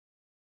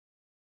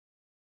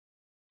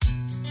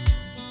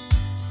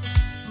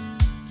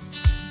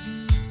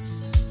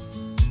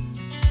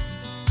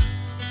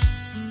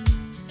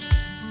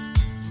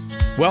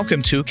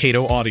Welcome to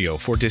Cato Audio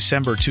for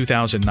December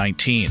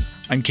 2019.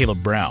 I'm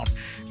Caleb Brown.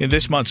 In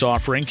this month's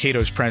offering,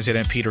 Cato's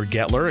President Peter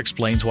Gettler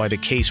explains why the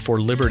case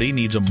for liberty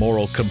needs a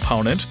moral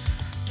component.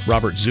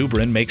 Robert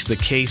Zubrin makes the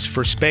case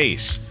for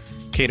space.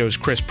 Cato's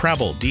Chris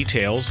Preble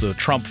details the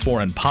Trump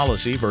foreign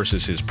policy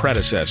versus his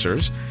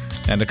predecessors.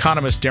 And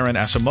economist Daron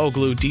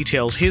Acemoglu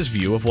details his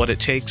view of what it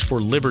takes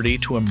for liberty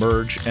to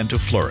emerge and to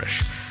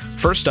flourish.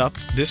 First up,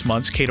 this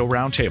month's Cato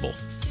Roundtable.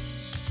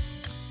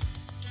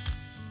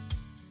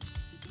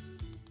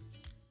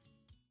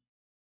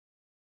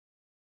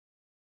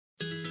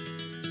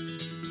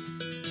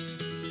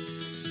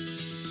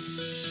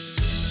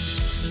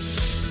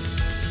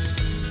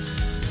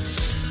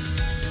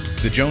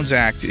 The Jones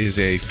Act is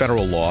a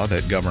federal law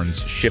that governs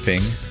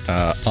shipping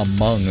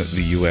among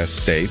the U.S.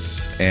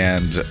 states,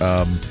 and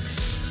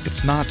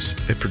it's not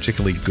a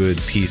particularly good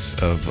piece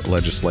of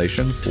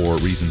legislation for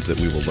reasons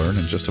that we will learn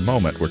in just a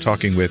moment. We're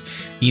talking with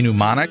Inu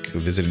Monik, a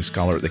visiting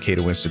scholar at the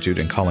Cato Institute,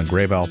 and Colin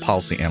Graybell,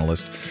 policy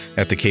analyst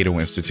at the Cato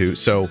Institute.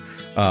 So,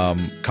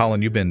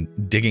 Colin, you've been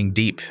digging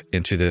deep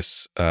into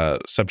this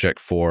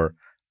subject for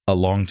a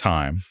long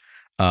time.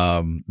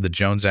 The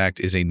Jones Act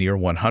is a near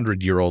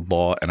 100-year-old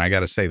law, and I got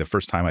to say, the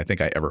first time I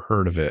think I ever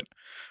heard of it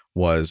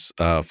was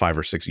 5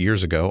 or 6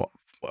 years ago,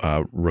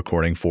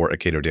 recording for a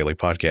Cato Daily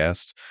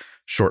podcast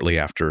shortly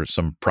after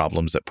some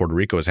problems that Puerto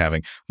Rico was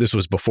having. This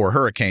was before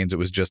hurricanes. It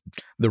was just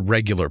the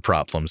regular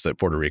problems that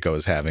Puerto Rico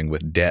is having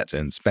with debt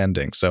and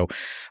spending. So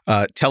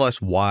tell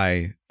us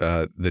why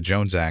the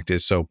Jones Act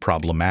is so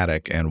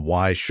problematic, and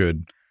why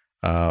should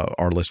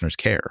our listeners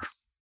care?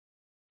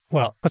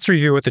 Well, let's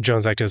review what the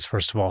Jones Act is,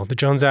 first of all. The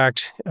Jones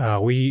Act,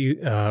 we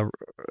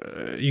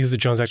use the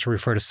Jones Act to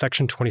refer to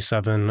Section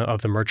 27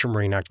 of the Merchant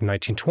Marine Act of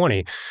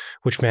 1920,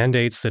 which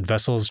mandates that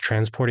vessels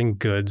transporting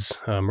goods,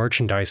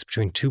 merchandise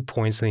between 2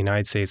 points in the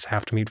United States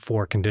have to meet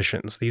 4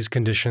 conditions. These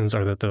conditions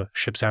are that the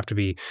ships have to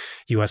be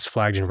U.S.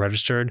 flagged and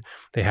registered.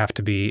 They have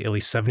to be at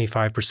least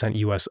 75%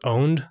 U.S.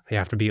 owned. They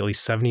have to be at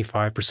least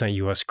 75%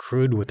 U.S.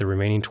 crewed, with the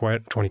remaining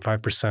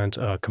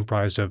 25%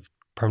 comprised of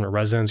permanent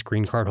residents,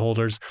 green card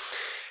holders.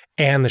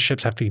 And the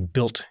ships have to be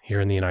built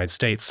here in the United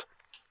States.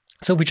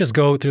 So if we just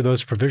go through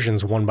those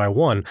provisions one by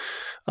one,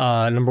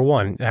 number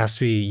one, it has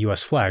to be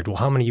U.S. flagged. Well,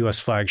 how many U.S.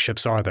 flagged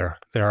ships are there?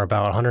 There are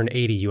about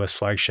 180 U.S.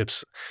 flagged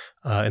ships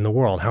in the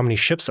world. How many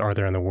ships are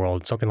there in the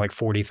world? Something like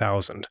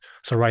 40,000.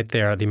 So right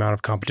there, the amount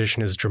of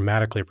competition is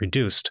dramatically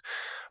reduced.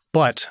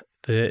 But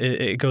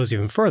it goes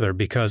even further,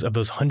 because of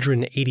those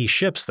 180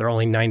 ships, there are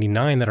only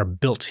 99 that are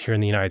built here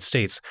in the United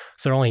States.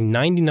 So there are only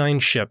 99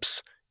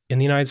 ships in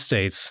the United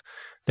States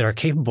that are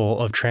capable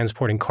of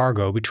transporting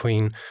cargo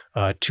between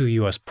 2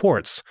 U.S.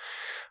 ports.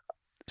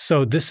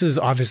 So this is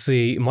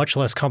obviously much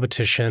less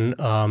competition.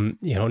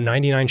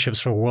 99 ships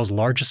from the world's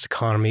largest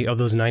economy. Of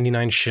those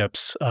 99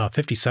 ships,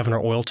 57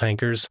 are oil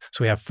tankers.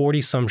 So we have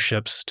 40-some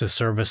ships to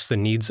service the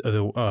needs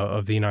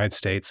of the United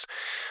States.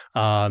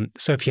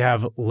 So if you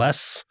have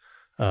less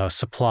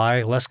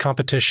supply, less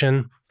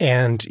competition,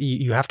 and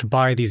you have to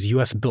buy these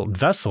U.S.-built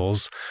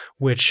vessels,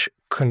 which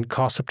can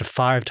cost up to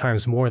 5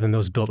 times more than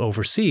those built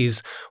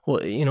overseas. Well,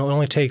 it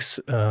only takes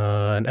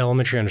an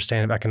elementary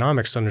understanding of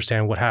economics to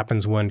understand what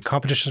happens when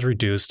competition is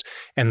reduced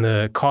and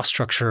the costs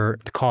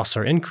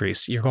are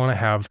increased. You're going to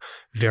have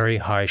very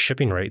high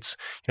shipping rates.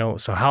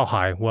 So how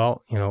high?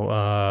 Well,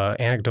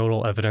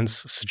 anecdotal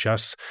evidence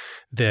suggests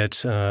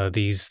that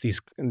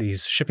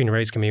these shipping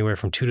rates can be anywhere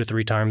from 2 to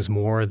 3 times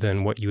more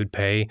than what you would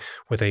pay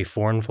with a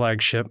foreign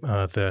flag ship.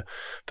 The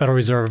Federal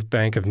Reserve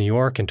Bank of New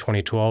York in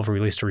 2012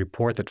 released a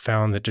report that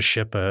found that to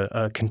ship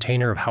a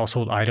container of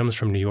household items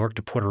from New York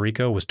to Puerto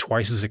Rico was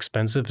twice as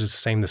expensive as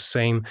the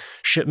same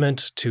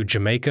shipment to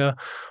Jamaica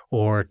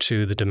or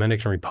to the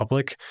Dominican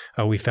Republic.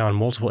 We found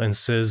multiple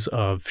instances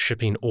of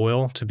shipping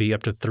oil to be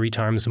up to 3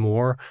 times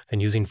more than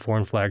using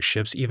foreign flag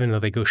ships, even though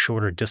they go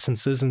shorter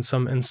distances in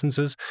some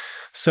instances.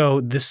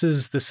 So this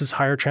is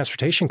higher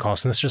transportation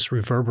costs, and this just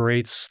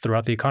reverberates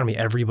throughout the economy.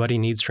 Everybody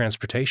needs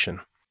transportation.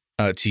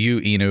 To you,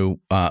 Inu,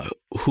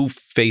 who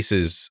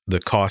faces the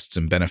costs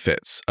and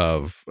benefits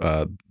of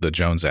the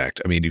Jones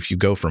Act? I mean, if you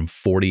go from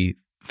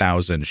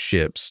 40,000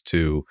 ships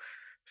to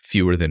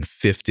fewer than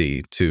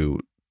 50 to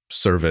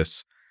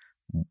service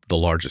the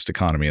largest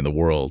economy in the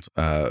world,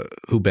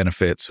 who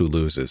benefits, who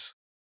loses?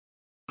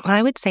 Well,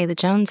 I would say the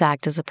Jones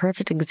Act is a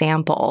perfect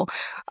example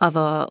of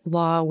a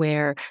law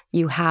where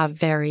you have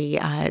very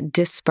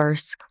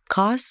dispersed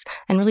costs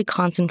and really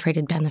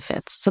concentrated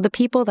benefits. So the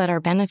people that are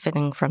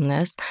benefiting from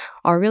this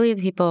are really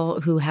the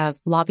people who have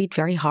lobbied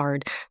very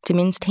hard to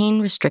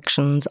maintain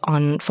restrictions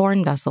on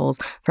foreign vessels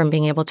from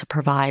being able to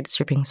provide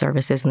shipping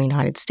services in the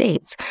United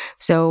States.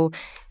 So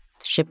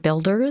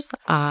shipbuilders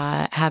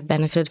have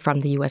benefited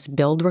from the U.S.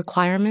 build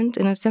requirement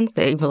in a sense,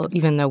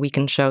 even though we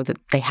can show that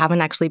they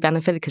haven't actually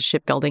benefited because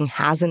shipbuilding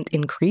hasn't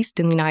increased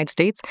in the United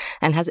States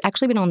and has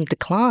actually been on the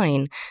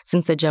decline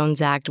since the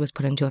Jones Act was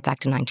put into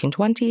effect in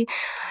 1920.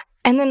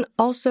 And then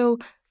also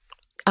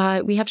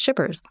we have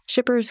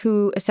shippers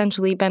who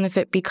essentially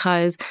benefit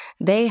because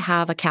they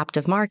have a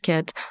captive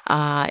market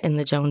in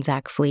the Jones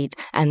Act fleet.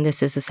 And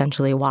this is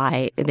essentially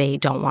why they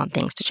don't want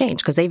things to change,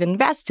 because they've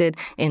invested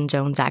in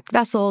Jones Act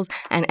vessels,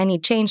 and any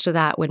change to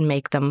that would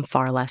make them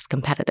far less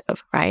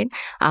competitive, right?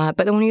 But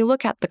then when you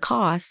look at the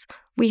costs,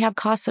 we have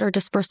costs that are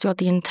dispersed throughout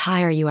the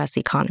entire U.S.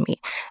 economy.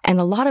 And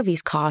a lot of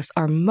these costs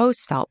are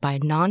most felt by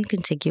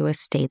non-contiguous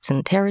states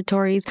and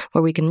territories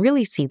where we can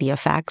really see the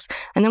effects.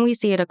 And then we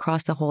see it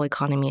across the whole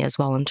economy as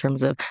well in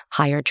terms of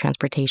higher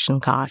transportation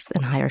costs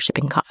and higher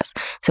shipping costs.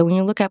 So when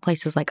you look at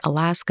places like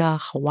Alaska,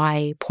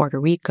 Hawaii, Puerto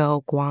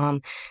Rico,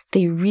 Guam,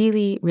 they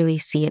really, really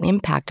see an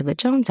impact of the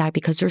Jones Act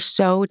because they're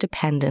so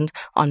dependent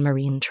on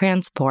marine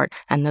transport,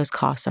 and those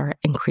costs are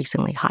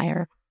increasingly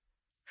higher.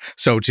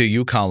 So to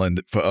you, Colin,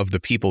 of the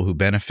people who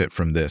benefit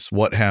from this,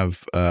 what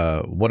have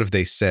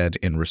they said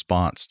in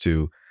response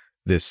to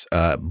this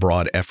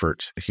broad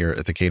effort here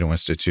at the Cato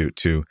Institute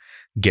to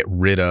get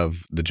rid of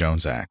the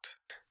Jones Act?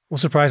 Well,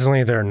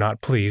 surprisingly, they're not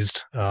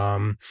pleased.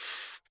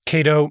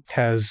 Cato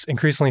has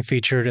increasingly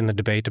featured in the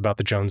debate about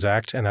the Jones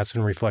Act, and that's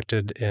been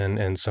reflected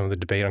in some of the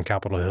debate on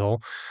Capitol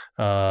Hill.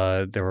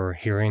 There were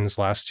hearings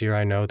last year.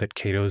 I know that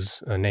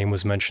Cato's name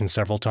was mentioned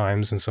several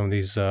times in some of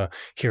these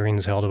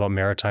hearings held about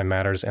maritime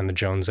matters and the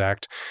Jones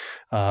Act.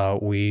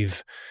 We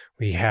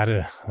had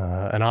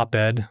an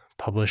op-ed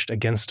published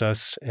against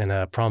us in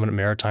a prominent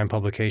maritime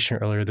publication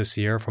earlier this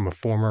year from a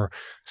former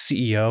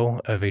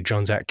CEO of a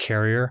Jones Act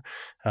carrier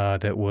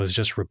that was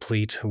just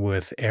replete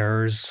with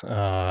errors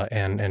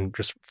and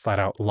just flat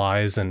out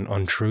lies and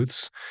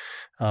untruths.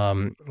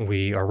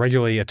 We are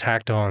regularly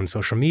attacked on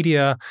social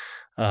media.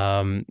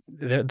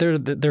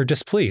 They're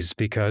displeased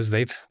because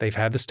they've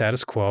had the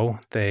status quo.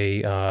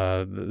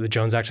 The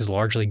Jones Act has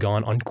largely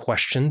gone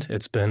unquestioned.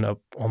 It's been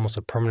almost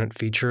a permanent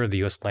feature of the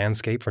U.S.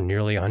 landscape for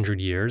nearly 100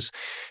 years,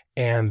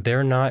 and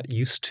they're not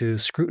used to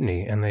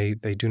scrutiny, and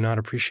they do not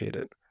appreciate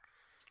it.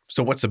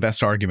 So what's the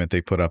best argument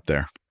they put up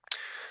there?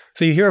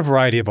 So you hear a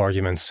variety of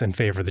arguments in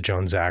favor of the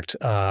Jones Act.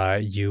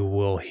 You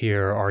will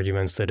hear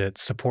arguments that it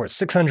supports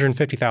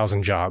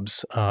 650,000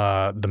 jobs.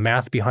 The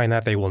math behind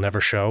that they will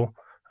never show.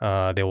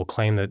 They will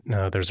claim that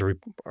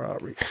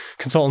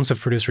consultants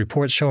have produced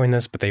reports showing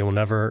this, but they will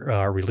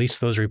never release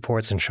those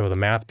reports and show the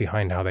math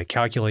behind how they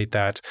calculate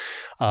that.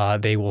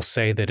 They will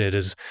say that it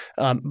is,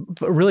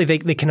 but really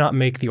they cannot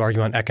make the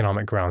argument on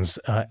economic grounds.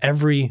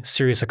 Every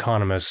serious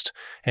economist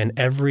and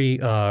every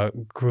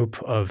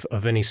group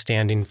of any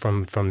standing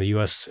from the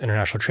U.S.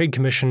 International Trade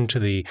Commission to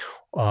the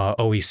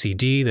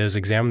OECD that has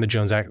examined the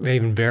Jones Act, they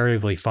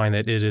invariably find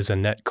that it is a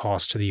net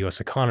cost to the U.S.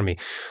 economy.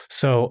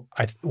 So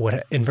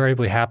what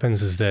invariably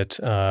happens is that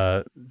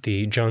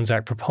the Jones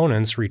Act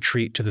proponents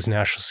retreat to this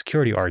national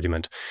security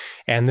argument.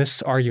 And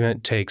this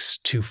argument takes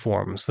two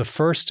forms. The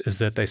first is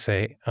that they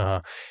say,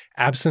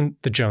 absent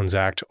the Jones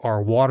Act,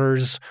 our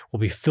waters will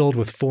be filled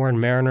with foreign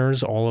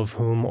mariners, all of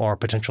whom are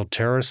potential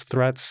terrorist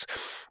threats.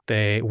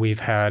 We've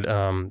had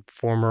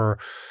former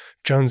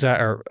Jones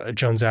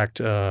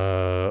Act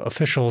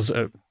officials,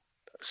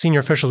 senior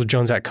officials of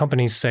Jones Act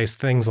companies say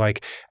things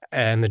like,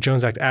 and the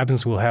Jones Act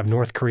absence will have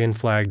North Korean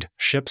flagged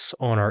ships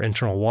on our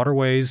internal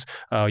waterways.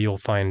 You'll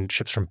find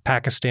ships from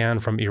Pakistan,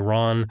 from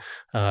Iran.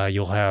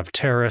 You'll have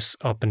terrorists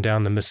up and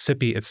down the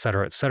Mississippi, et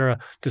cetera, et cetera.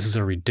 This is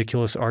a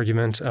ridiculous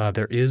argument.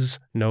 There is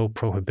no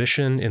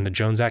prohibition in the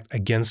Jones Act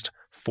against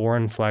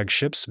foreign flag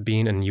ships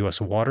being in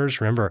U.S.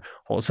 waters. Remember,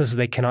 all it says is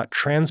they cannot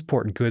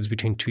transport goods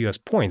between two U.S.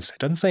 points. It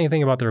doesn't say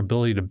anything about their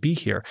ability to be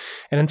here.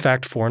 And in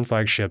fact, foreign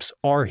flag ships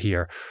are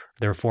here.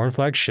 There are foreign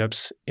flag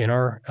ships in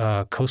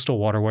our coastal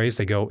waterways.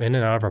 They go in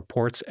and out of our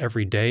ports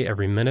every day,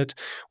 every minute.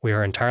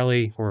 We're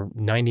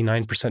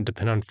 99%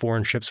 dependent on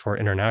foreign ships for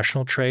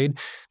international trade.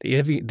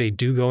 They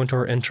do go into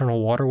our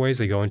internal waterways.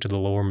 They go into the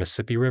lower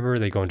Mississippi River.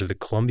 They go into the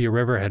Columbia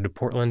River, head to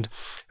Portland.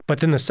 But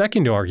then the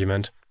second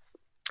argument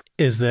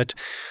is that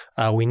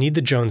we need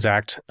the Jones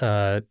Act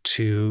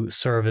to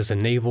serve as a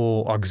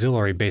naval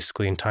auxiliary,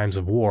 basically, in times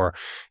of war.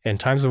 In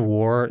times of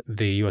war,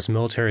 the U.S.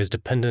 military is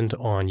dependent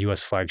on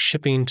U.S. flag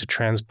shipping to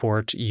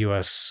transport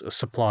U.S.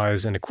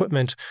 supplies and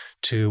equipment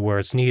to where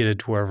it's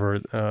needed, wherever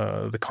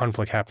the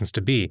conflict happens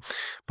to be.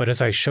 But as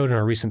I showed in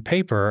a recent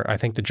paper, I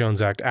think the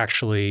Jones Act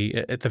actually,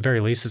 at the very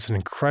least, is an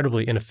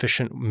incredibly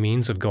inefficient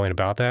means of going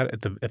about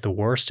that. At the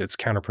worst, it's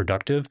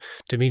counterproductive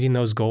to meeting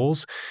those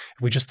goals.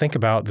 If we just think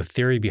about the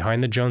theory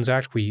behind the Jones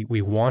Act, we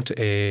want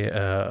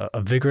a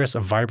vigorous, a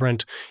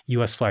vibrant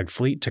U.S. flag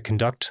fleet to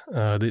conduct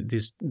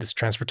this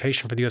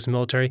transportation for the U.S.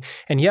 military,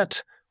 and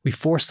yet we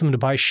force them to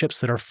buy ships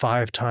that are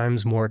 5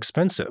 times more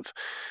expensive,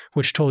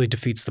 which totally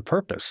defeats the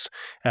purpose.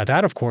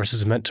 That, of course,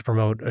 is meant to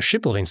promote a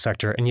shipbuilding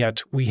sector, and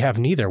yet we have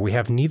neither. We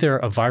have neither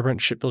a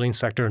vibrant shipbuilding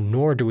sector,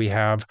 nor do we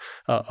have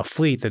a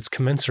fleet that's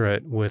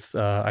commensurate with,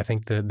 I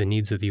think, the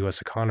needs of the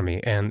U.S.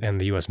 economy and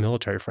the U.S.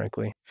 military,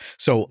 frankly.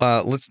 So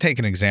let's take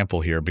an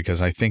example here,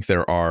 because I think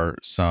there are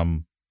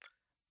some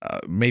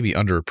maybe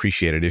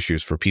underappreciated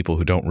issues for people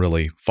who don't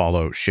really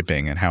follow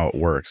shipping and how it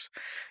works.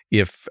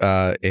 If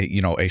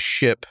a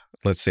ship,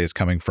 let's say, is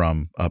coming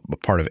from a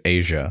part of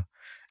Asia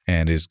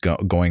and is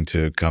going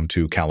to come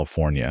to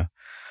California.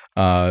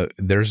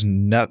 There's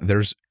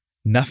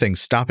nothing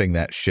stopping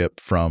that ship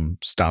from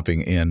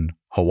stopping in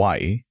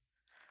Hawaii,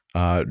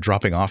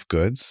 dropping off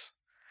goods,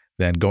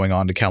 then going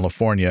on to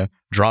California,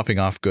 dropping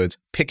off goods,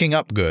 picking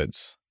up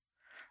goods.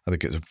 I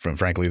think,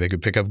 frankly, they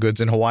could pick up goods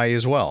in Hawaii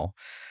as well,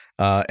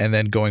 and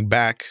then going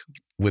back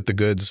with the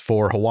goods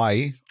for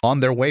Hawaii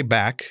on their way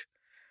back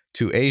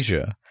to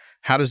Asia.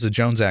 How does the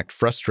Jones Act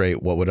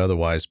frustrate what would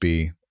otherwise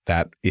be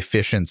that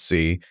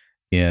efficiency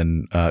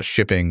in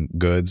shipping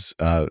goods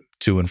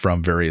to and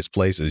from various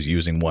places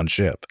using one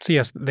ship? So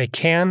yes, they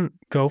can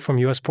go from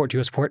U.S. port to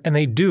U.S. port, and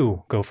they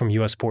do go from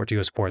U.S. port to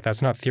U.S. port.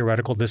 That's not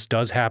theoretical. This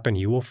does happen.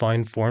 You will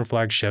find foreign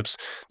flag ships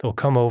that will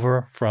come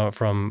over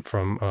from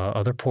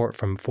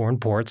foreign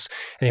ports,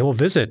 and they will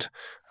visit,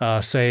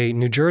 say,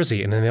 New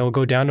Jersey, and then they will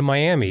go down to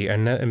Miami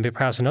and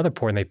perhaps another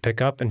port, and they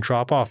pick up and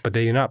drop off, but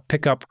they do not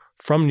pick up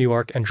from New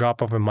York and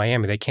drop off in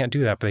Miami. They can't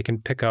do that, but they can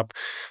pick up,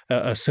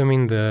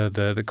 assuming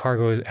the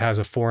cargo has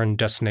a foreign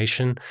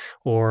destination,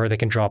 or they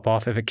can drop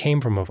off if it came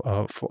from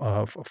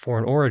a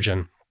foreign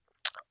origin.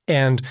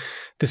 And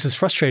this is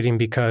frustrating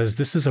because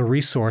this is a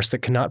resource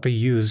that cannot be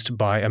used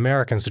by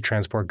Americans to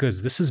transport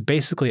goods. This is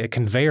basically a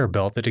conveyor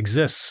belt that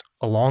exists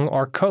along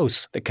our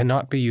coasts that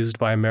cannot be used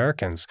by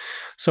Americans.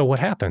 So what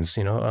happens?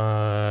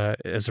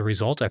 As a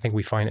result, I think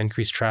we find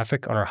increased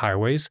traffic on our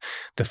highways.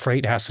 The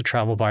freight has to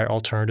travel by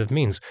alternative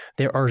means.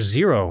 There are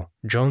 0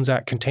 Jones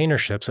Act container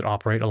ships that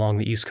operate along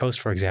the East Coast,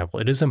 for example.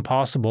 It is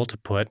impossible to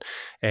put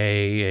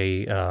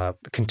a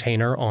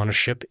container on a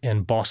ship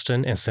in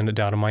Boston and send it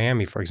down to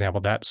Miami, for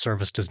example. That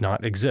service does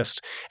not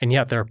exist. And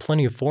yet there are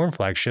plenty of foreign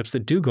flag ships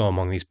that do go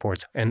among these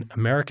ports, and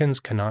Americans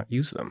cannot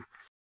use them.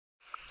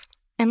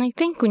 And I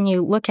think when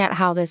you look at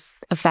how this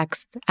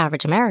affects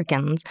average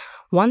Americans,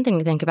 one thing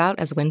to think about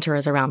as winter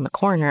is around the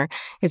corner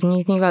is when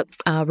you think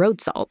about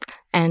road salt.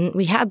 And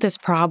we had this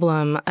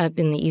problem up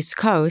in the East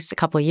Coast a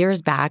couple of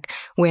years back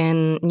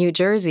when New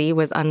Jersey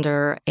was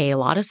under a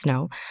lot of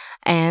snow.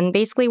 And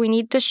basically we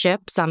need to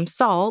ship some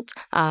salt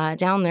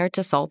down there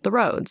to salt the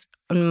roads.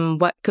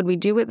 What could we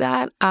do with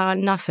that?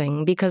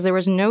 Nothing, because there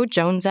was no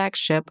Jones Act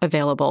ship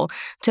available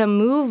to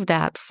move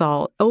that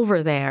salt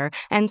over there.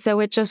 And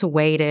so it just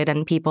waited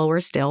and people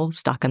were still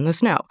stuck in the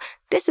snow.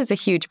 This is a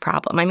huge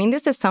problem. I mean,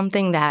 this is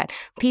something that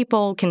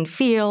people can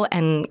feel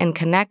and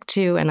connect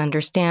to and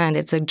understand.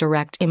 It's a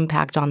direct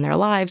impact on their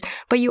lives,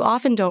 but you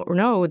often don't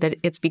know that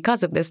it's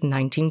because of this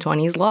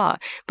 1920s law.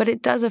 But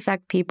it does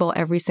affect people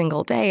every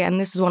single day,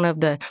 and this is one of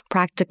the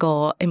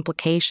practical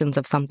implications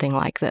of something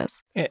like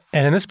this. And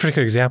in this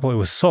particular example, it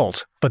was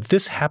salt, but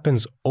this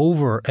happens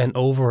over and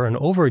over and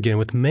over again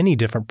with many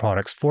different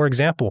products. For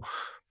example,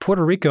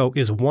 Puerto Rico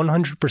is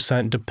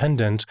 100%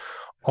 dependent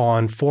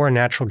on foreign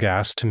natural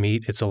gas to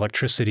meet its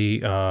electricity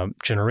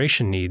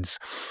generation needs.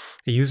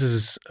 It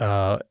uses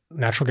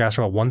natural gas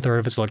for about 1/3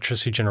 of its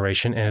electricity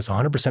generation, and it's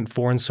 100%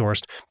 foreign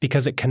sourced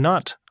because it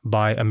cannot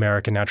buy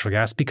American natural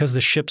gas because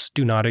the ships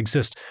do not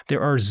exist.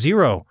 There are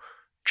 0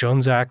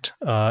 Jones Act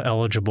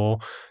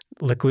eligible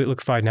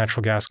liquefied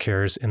natural gas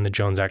carriers in the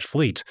Jones Act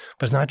fleet.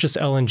 But it's not just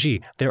LNG.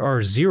 There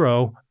are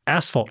 0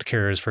 asphalt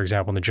carriers, for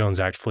example, in the Jones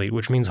Act fleet,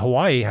 which means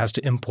Hawaii has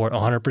to import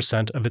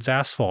 100% of its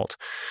asphalt.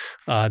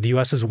 The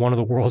U.S. is one of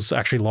the world's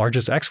actually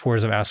largest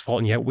exporters of asphalt,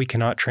 and yet we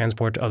cannot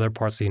transport to other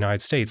parts of the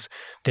United States.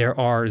 There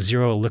are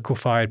 0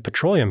 liquefied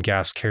petroleum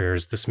gas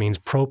carriers. This means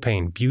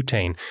propane,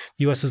 butane.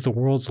 The U.S. is the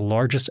world's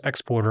largest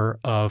exporter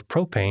of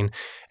propane,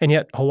 and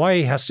yet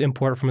Hawaii has to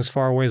import it from as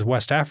far away as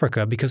West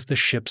Africa because the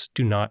ships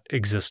do not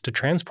exist to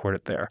transport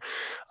it there.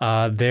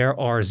 There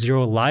are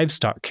 0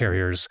 livestock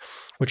carriers,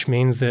 which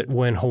means that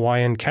when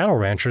Hawaiian cattle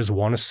ranchers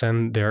want to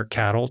send their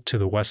cattle to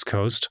the West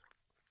Coast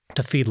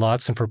to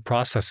feedlots and for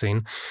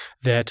processing,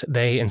 that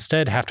they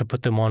instead have to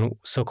put them on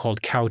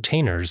so-called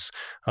cowtainers.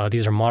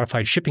 These are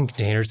modified shipping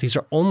containers. These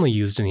are only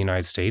used in the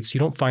United States. You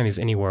don't find these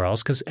anywhere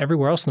else because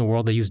everywhere else in the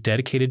world they use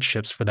dedicated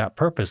ships for that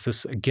purpose.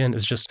 This, again,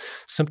 is just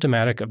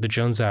symptomatic of the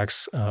Jones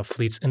Act's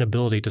fleet's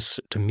inability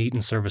to meet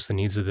and service the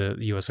needs of the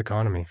U.S.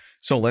 economy.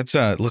 So let's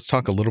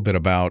talk a little bit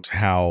about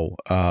how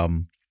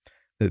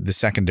the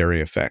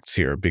secondary effects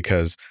here,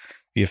 because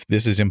if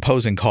this is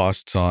imposing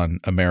costs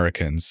on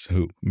American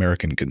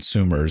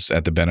consumers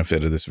at the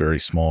benefit of this very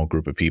small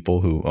group of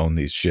people who own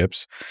these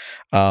ships,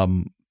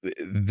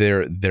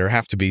 there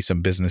have to be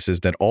some businesses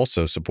that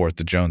also support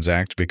the Jones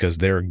Act because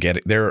they're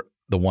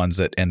the ones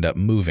that end up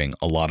moving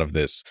a lot of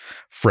this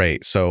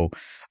freight. So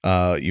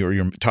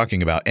you're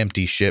talking about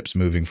empty ships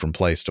moving from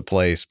place to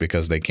place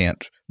because they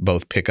can't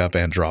both pick up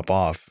and drop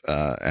off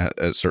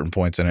at certain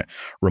points. And it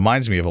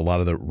reminds me of a lot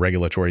of the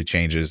regulatory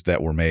changes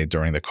that were made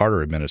during the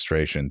Carter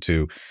administration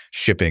to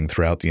shipping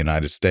throughout the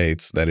United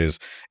States. That is,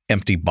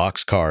 empty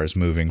boxcars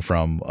moving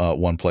from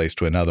one place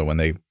to another when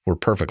they were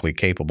perfectly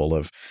capable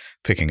of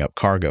picking up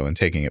cargo and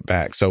taking it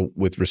back. So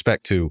with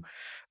respect to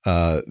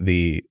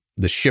the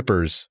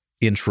shippers,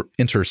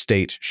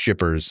 interstate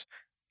shippers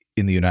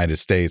in the United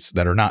States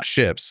that are not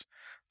ships,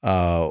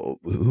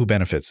 who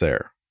benefits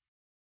there?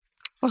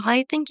 Well,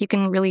 I think you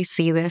can really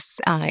see this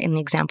in the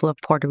example of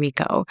Puerto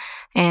Rico.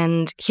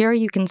 And here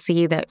you can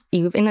see that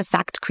you've, in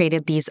effect,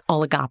 created these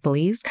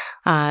oligopolies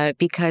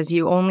because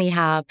you only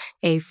have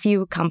a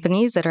few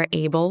companies that are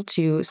able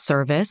to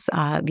service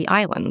the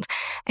island.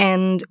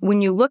 And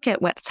when you look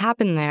at what's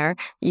happened there,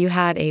 you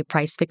had a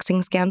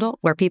price-fixing scandal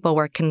where people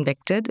were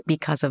convicted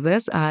because of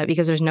this,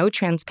 because there's no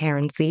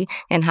transparency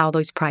in how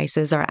those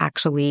prices are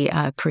actually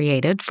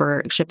created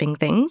for shipping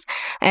things.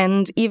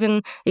 And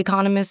even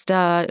economist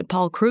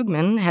Paul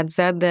Krugman had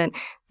said that,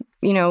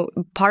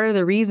 part of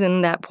the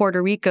reason that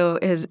Puerto Rico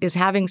is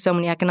having so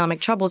many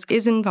economic troubles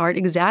is in part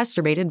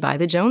exacerbated by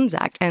the Jones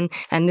Act. And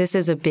this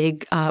is a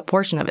big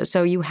portion of it.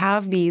 So you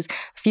have these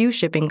few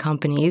shipping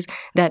companies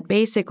that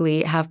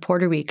basically have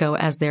Puerto Rico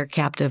as their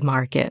captive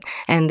market,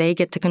 and they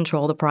get to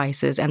control the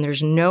prices. And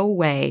there's no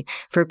way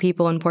for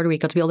people in Puerto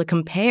Rico to be able to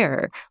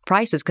compare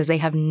prices because they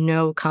have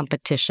no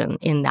competition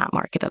in that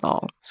market at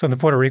all. So in the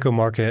Puerto Rico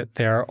market,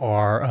 there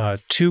are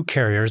two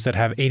carriers that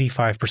have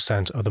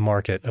 85% of the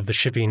market, of the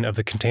shipping of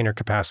the container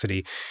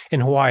capacity.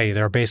 In Hawaii,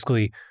 there are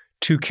basically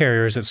two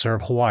carriers that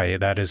serve Hawaii.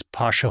 That is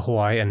Pasha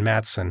Hawaii and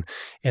Matson.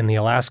 In the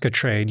Alaska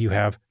trade, you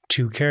have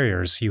two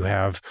carriers. You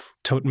have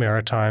Tote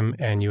Maritime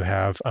and you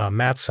have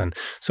Matson.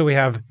 So we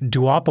have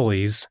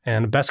duopolies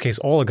and, best case,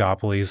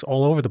 oligopolies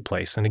all over the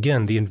place. And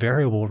again, the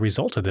invariable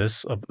result of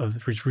this, of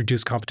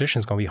reduced competition,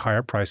 is going to be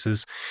higher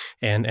prices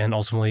and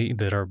ultimately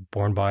that are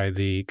borne by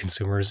the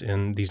consumers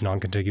in these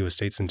non-contiguous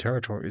states and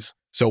territories.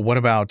 So what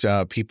about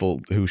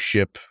people who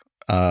ship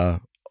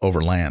over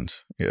land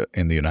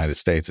in the United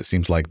States? It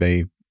seems like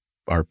they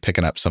are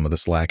picking up some of the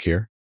slack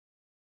here.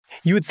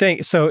 You would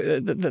think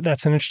so.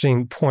 That's an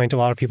interesting point. A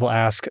lot of people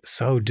ask,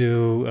 so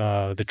do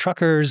the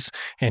truckers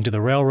and do the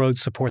railroads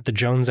support the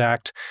Jones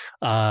Act?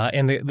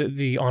 And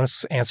the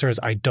honest answer is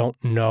I don't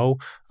know.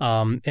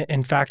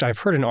 In fact, I've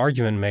heard an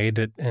argument made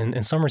that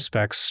in some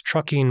respects,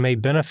 trucking may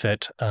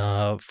benefit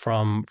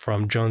from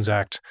Jones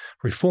Act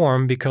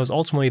reform because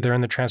ultimately they're in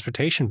the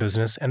transportation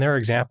business. And there are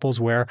examples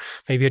where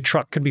maybe a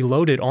truck could be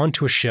loaded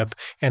onto a ship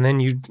and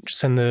then you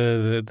send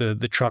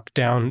the truck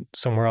down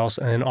somewhere else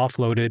and then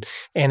offloaded,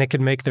 and it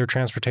could make their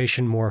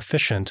transportation more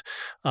efficient.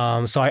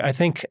 So I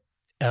think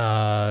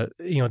the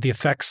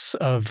effects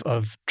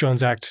of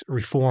Jones Act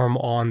reform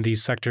on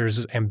these sectors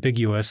is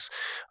ambiguous.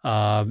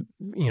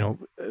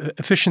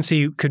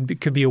 Efficiency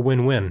could be a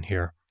win-win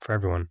here for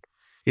everyone.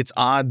 It's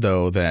odd,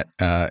 though, that,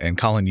 and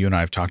Colin, you and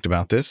I have talked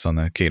about this on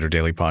the Cato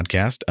Daily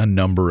podcast a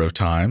number of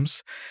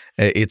times.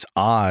 It's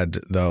odd,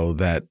 though,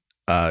 that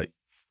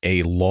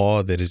a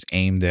law that is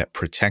aimed at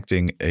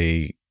protecting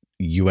a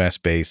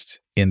U.S.-based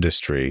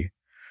industry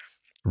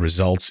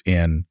results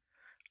in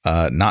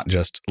not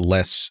just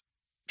less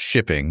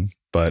shipping,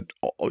 but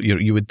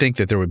you would think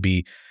that there would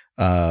be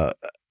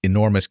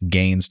enormous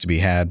gains to be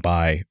had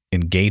by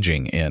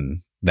engaging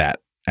in that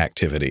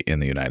activity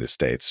in the United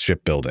States,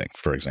 shipbuilding,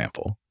 for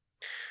example.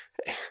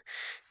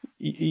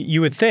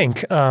 You would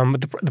think,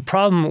 but the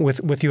problem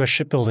with U.S.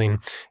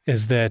 shipbuilding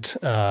is that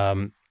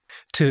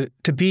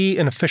to be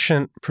an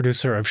efficient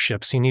producer of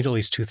ships, you need at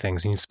least two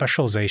things. You need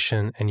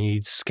specialization and you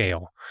need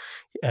scale.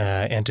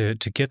 And to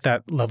get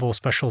that level of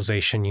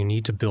specialization, you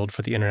need to build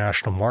for the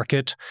international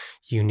market.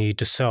 You need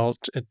to sell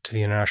to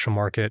the international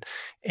market.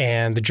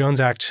 And the Jones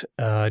Act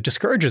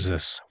discourages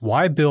this.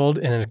 Why build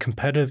in a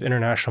competitive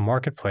international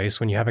marketplace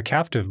when you have a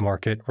captive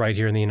market right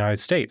here in the United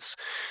States?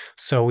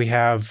 So we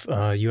have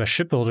U.S.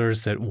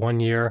 shipbuilders that one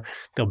year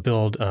they'll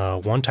build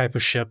one type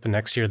of ship. The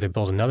next year they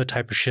build another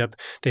type of ship.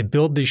 They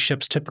build these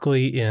ships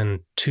typically in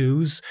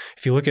twos.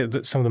 If you look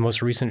at some of the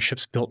most recent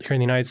ships built here in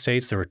the United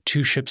States, there were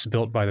two ships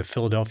built by the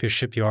Philadelphia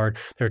shipyard.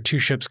 There are two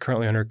ships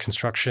currently under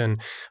construction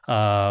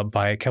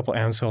by Keppel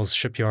AMSEL's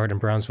shipyard in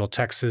Brownsville,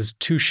 Texas.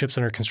 Two ships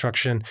under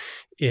construction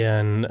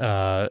in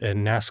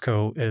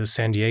NASSCO,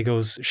 San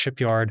Diego's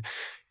shipyard.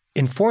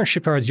 In foreign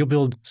shipyards, you'll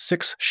build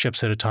 6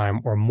 ships at a time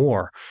or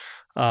more.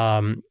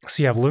 So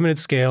you have limited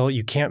scale.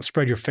 You can't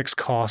spread your fixed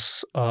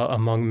costs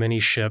among many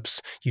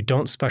ships. You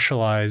don't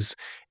specialize.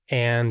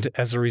 And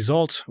as a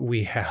result,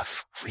 we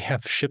have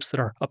ships that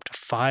are up to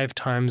 5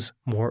 times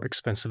more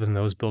expensive than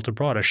those built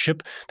abroad. A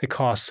ship that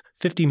costs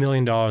 $50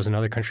 million in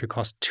another country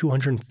costs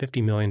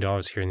 $250 million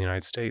here in the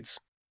United States.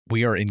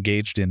 We are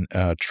engaged in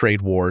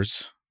trade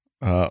wars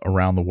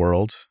around the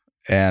world.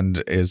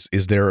 And is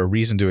there a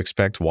reason to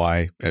expect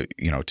why,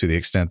 to the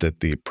extent that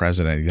the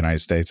president of the United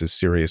States is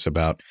serious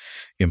about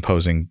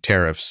imposing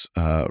tariffs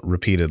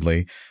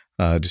repeatedly,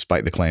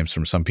 despite the claims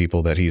from some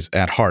people that he's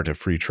at heart a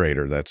free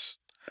trader? That's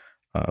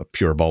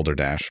pure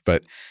balderdash.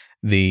 But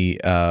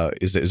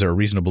is there a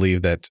reason to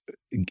believe that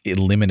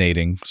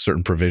eliminating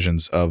certain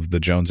provisions of the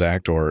Jones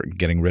Act or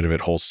getting rid of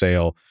it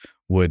wholesale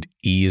would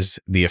ease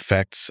the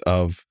effects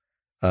of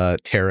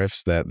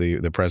tariffs that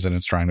the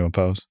president's trying to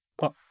impose?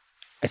 Well,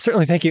 I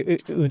certainly think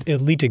it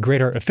would lead to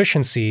greater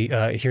efficiency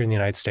here in the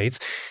United States.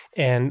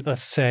 And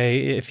let's say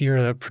if you're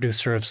a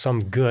producer of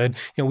some good,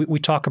 we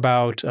talk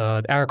about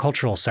the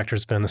agricultural sector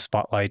has been in the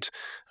spotlight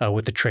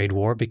with the trade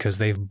war because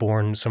they've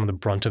borne some of the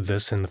brunt of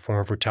this in the form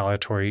of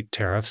retaliatory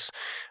tariffs.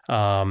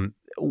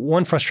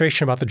 one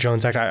frustration about the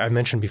Jones Act, I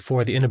mentioned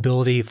before, the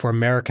inability for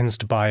Americans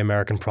to buy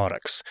American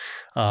products.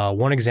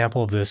 One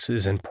example of this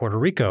is in Puerto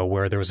Rico,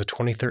 where there was a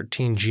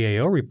 2013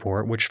 GAO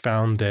report which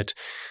found that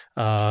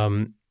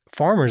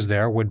farmers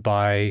there would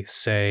buy,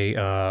 say,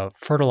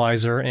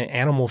 fertilizer and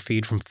animal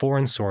feed from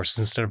foreign sources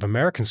instead of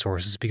American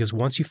sources because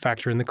once you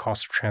factor in the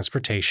cost of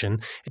transportation,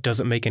 it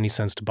doesn't make any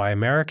sense to buy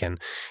American.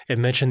 It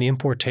mentioned the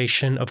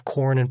importation of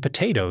corn and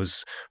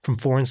potatoes from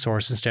foreign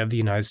sources instead of the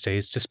United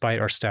States, despite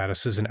our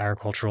status as an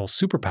agricultural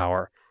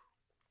superpower.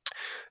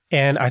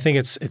 And I think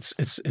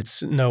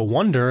it's no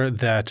wonder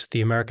that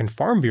the American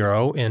Farm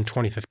Bureau in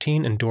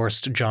 2015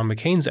 endorsed John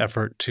McCain's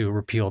effort to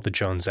repeal the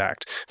Jones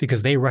Act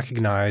because they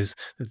recognize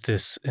that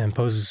this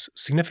imposes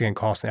significant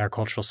costs in the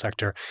agricultural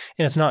sector.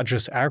 And it's not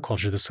just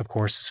agriculture. This, of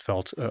course, is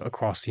felt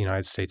across the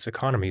United States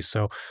economy.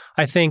 So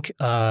I think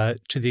to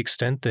the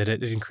extent that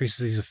it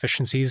increases these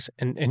efficiencies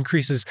and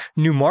increases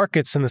new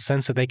markets in the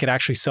sense that they could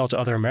actually sell to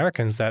other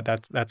Americans,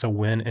 that's a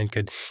win and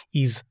could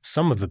ease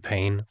some of the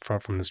pain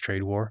from this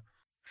trade war.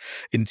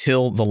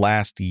 Until the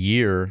last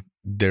year,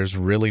 there's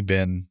really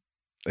been,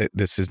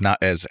 this is not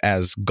as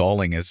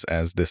galling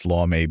as this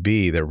law may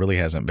be, there really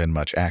hasn't been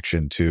much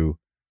action to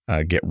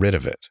get rid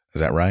of it.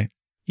 Is that right?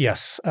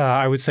 Yes.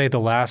 I would say the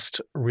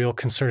last real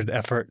concerted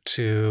effort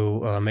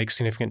to make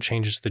significant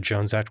changes to the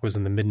Jones Act was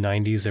in the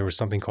mid-90s. There was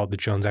something called the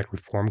Jones Act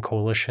Reform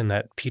Coalition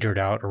that petered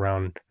out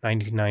around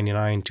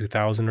 1999,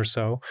 2000 or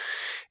so.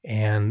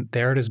 And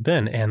there it has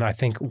been. And I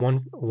think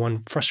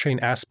one frustrating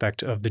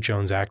aspect of the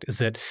Jones Act is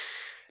that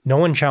no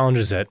one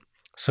challenges it.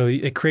 So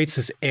it creates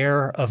this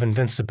air of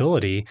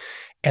invincibility,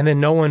 and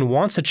then no one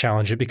wants to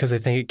challenge it because they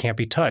think it can't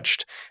be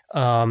touched.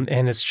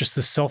 And it's just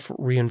this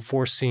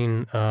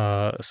self-reinforcing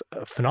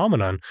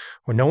phenomenon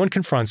where no one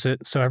confronts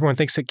it, so everyone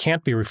thinks it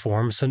can't be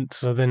reformed.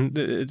 So then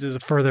there's a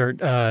further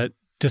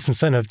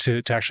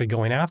disincentive to actually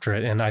going after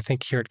it. And I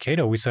think here at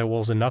Cato, we said,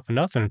 well, it's enough,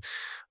 and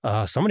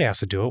somebody has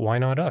to do it. Why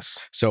not us?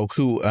 So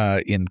who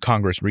in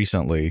Congress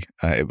recently,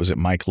 was it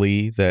Mike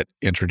Lee that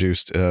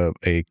introduced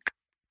a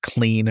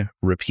clean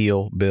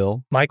repeal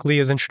bill? Mike Lee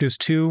has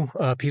introduced two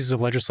pieces of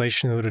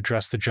legislation that would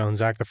address the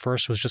Jones Act. The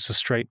first was just a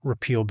straight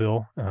repeal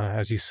bill,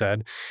 as you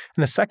said.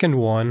 And the second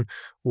one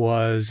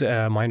was,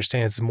 my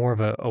understanding, it's more of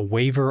a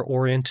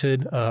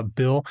waiver-oriented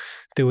bill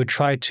that would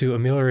try to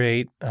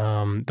ameliorate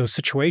those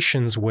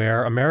situations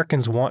where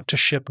Americans want to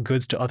ship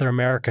goods to other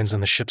Americans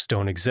and the ships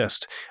don't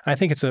exist. I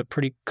think it's a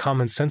pretty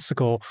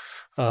commonsensical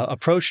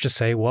approach to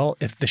say, well,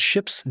 if the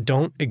ships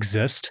don't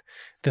exist,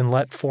 then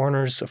let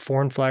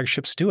foreign flag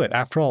ships do it.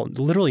 After all,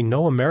 literally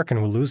no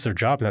American will lose their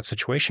job in that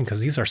situation because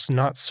these are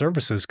not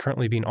services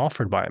currently being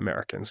offered by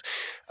Americans.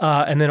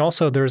 And then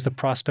also there's the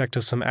prospect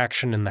of some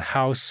action in the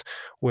House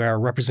where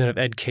Representative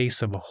Ed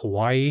Case of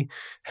Hawaii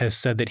has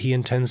said that he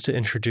intends to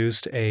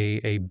introduce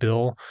a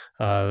bill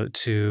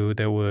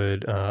that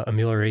would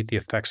ameliorate the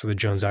effects of the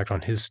Jones Act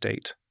on his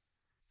state.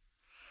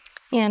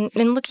 And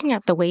in looking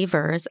at the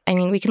waivers, I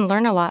mean, we can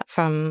learn a lot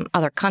from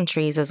other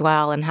countries as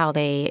well and how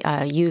they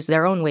use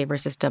their own waiver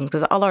systems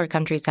because all our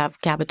countries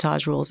have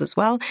cabotage rules as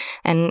well.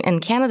 And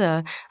in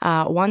Canada,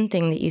 one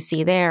thing that you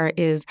see there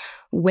is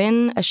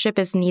when a ship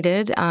is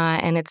needed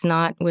and it's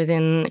not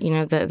within,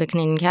 the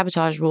Canadian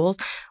cabotage rules,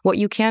 what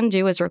you can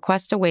do is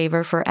request a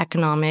waiver for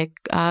economic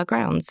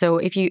grounds. So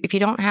if you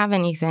don't have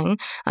anything,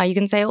 you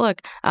can say,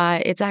 look,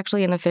 it's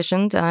actually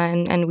inefficient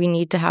and we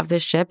need to have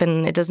this ship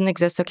and it doesn't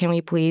exist. So can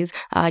we please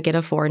get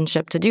a foreign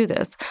ship to do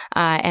this?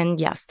 And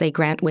yes, they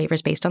grant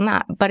waivers based on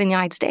that. But in the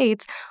United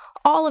States,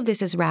 all of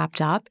this is wrapped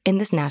up in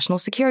this national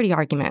security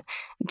argument.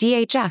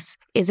 DHS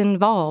is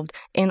involved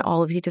in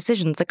all of these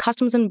decisions. The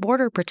Customs and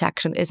Border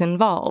Protection is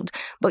involved.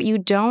 What you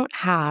don't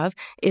have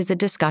is a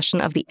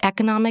discussion of the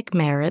economic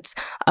merits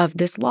of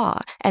this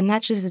law. And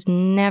that just is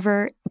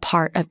never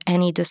part of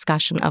any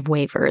discussion of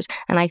waivers.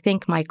 And I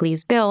think Mike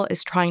Lee's bill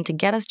is trying to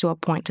get us to a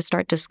point to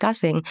start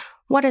discussing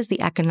what is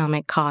the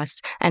economic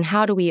cost and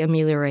how do we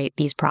ameliorate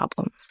these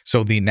problems.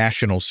 So the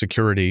national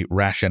security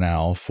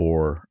rationale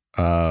for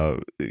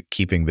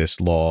keeping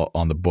this law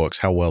on the books,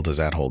 how well does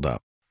that hold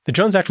up? The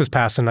Jones Act was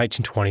passed in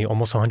 1920,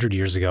 almost 100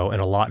 years ago, and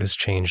a lot has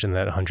changed in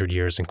that 100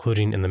 years,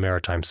 including in the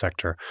maritime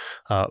sector.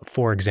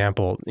 For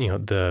example,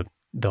 the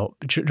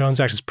Jones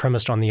Act is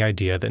premised on the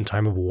idea that in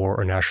time of war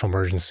or national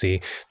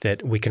emergency,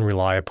 that we can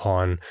rely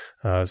upon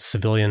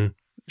civilian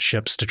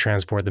ships to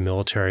transport the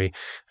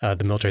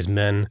military's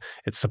men,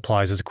 its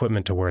supplies, its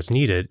equipment to where it's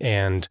needed.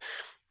 And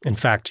in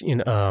fact,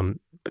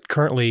 but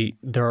currently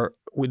the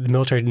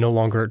military no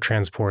longer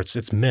transports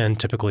its men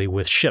typically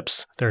with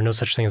ships. There are no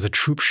such thing as a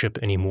troop ship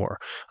anymore.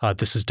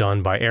 This is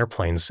done by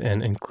airplanes,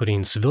 and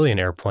including civilian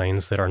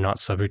airplanes that are not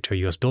subject to a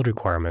U.S. build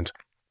requirement.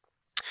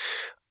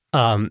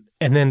 And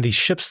then the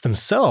ships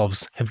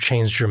themselves have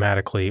changed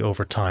dramatically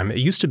over time. It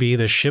used to be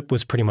the ship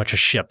was pretty much a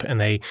ship,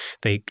 and they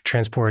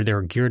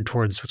were geared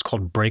towards what's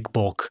called break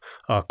bulk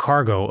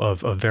cargo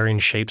of varying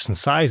shapes and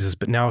sizes.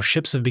 But now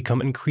ships have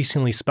become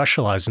increasingly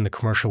specialized in the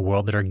commercial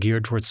world that are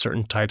geared towards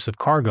certain types of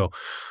cargo.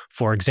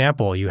 For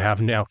example, you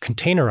have now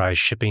containerized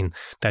shipping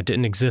that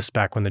didn't exist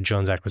back when the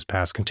Jones Act was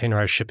passed.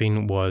 Containerized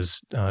shipping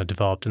was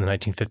developed in the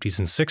 1950s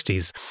and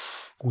 60s.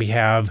 We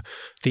have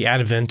the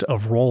advent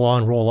of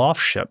roll-on,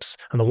 roll-off ships.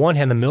 On the one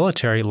hand, the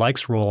military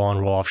likes roll-on,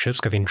 roll-off ships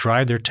because they can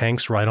drive their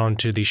tanks right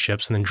onto these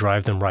ships and then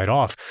drive them right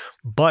off.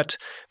 But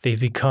they've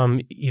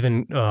become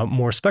even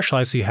more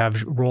specialized. So you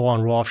have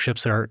roll-on, roll-off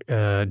ships that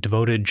are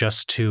devoted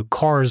just to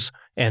cars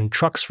and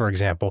trucks, for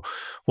example.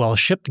 Well, a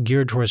ship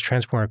geared towards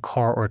transporting a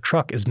car or a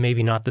truck is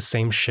maybe not the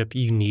same ship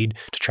you need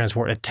to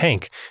transport a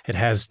tank. It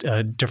has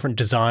different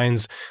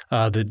designs.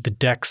 The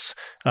decks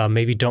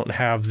maybe don't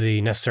have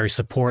the necessary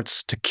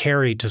supports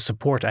to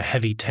support a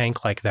heavy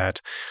tank like that.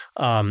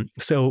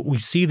 So we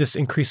see this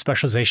increased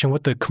specialization.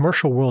 What the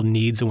commercial world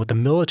needs and what the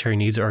military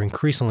needs are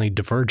increasingly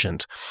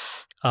divergent.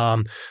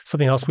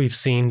 Something else we've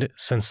seen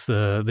since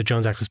the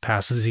Jones Act was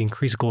passed is the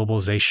increased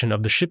globalization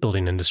of the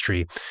shipbuilding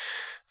industry.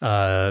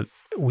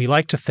 We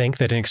like to think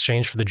that in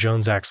exchange for the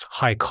Jones Act's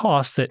high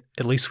cost, that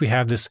at least we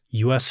have this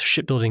U.S.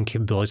 shipbuilding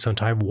capability. So in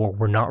time of war,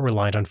 we're not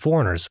reliant on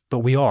foreigners, but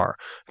we are,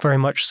 very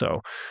much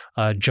so.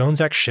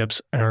 Jones Act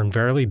ships are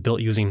invariably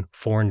built using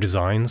foreign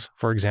designs,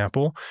 for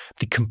example.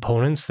 The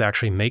components that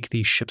actually make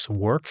these ships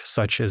work,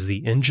 such as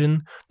the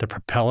engine, the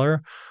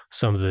propeller,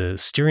 some of the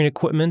steering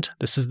equipment,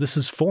 this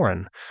is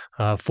foreign.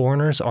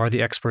 Foreigners are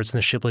the experts in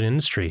the shipbuilding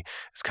industry.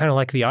 It's kind of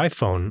like the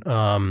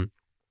iPhone.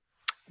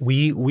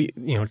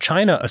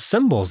 China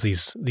assembles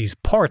these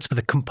parts, but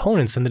the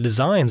components and the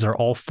designs are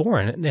all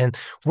foreign. And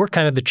we're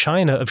kind of the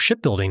China of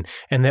shipbuilding,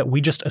 and that we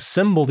just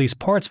assemble these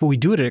parts, but we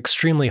do it at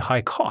extremely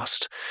high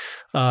cost.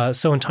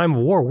 So in time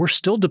of war, we're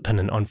still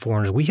dependent on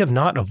foreigners. We have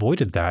not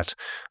avoided that.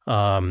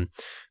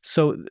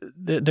 So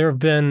there have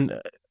been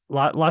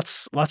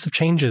lots of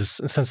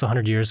changes since the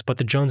 100 years, but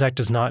the Jones Act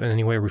does not in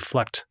any way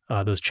reflect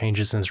those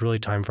changes, and it's really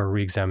time for a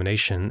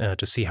reexamination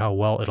to see how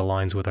well it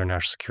aligns with our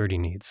national security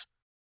needs.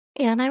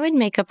 Yeah, and I would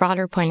make a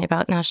broader point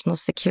about national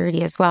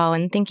security as well,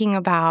 and thinking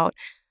about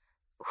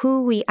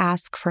who we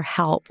ask for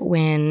help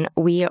when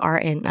we are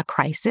in a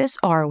crisis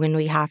or when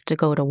we have to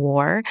go to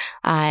war.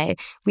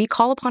 We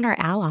call upon our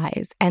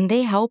allies, and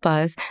they help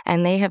us,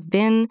 and they have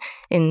been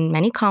in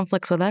many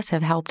conflicts with us,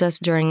 have helped us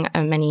during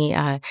many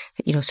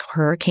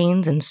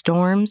hurricanes and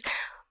storms.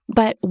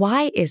 But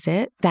why is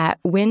it that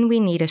when we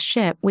need a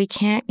ship, we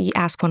can't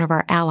ask one of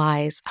our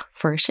allies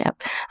for a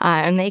ship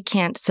and they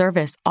can't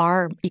service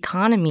our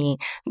economy?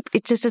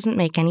 It just doesn't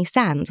make any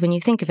sense when you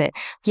think of it.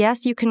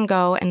 Yes, you can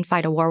go and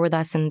fight a war with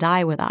us and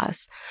die with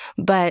us,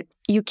 but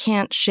you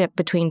can't ship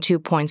between 2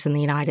 points in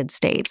the United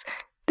States.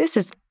 This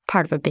is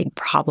part of a big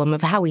problem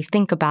of how we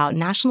think about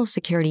national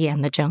security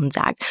and the Jones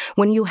Act.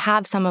 When you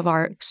have some of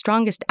our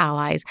strongest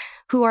allies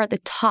who are at the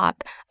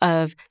top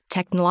of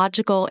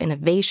technological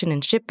innovation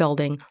and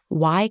shipbuilding,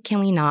 why can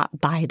we not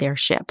buy their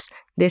ships?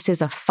 This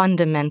is a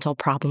fundamental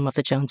problem of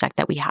the Jones Act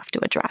that we have to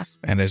address.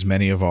 And as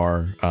many of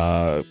our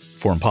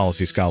foreign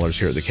policy scholars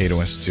here at the Cato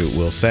Institute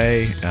will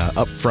say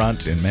up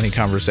front in many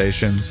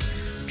conversations,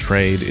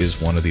 trade is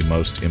one of the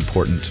most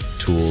important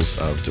tools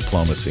of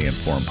diplomacy and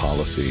foreign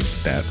policy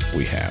that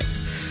we have.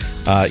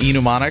 Ian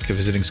Umanak, a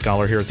visiting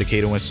scholar here at the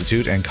Cato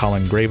Institute, and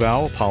Colin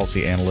Grabow,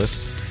 policy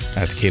analyst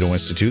at the Cato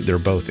Institute. They're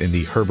both in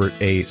the Herbert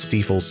A.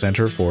 Stiefel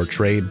Center for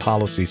Trade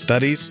Policy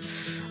Studies.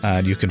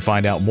 And you can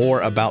find out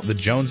more about the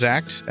Jones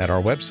Act at our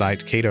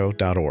website,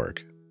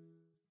 cato.org.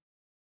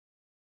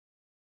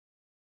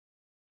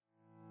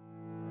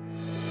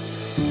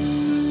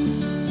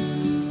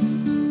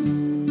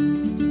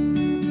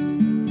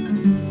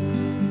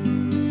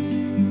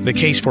 The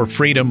case for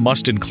freedom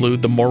must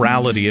include the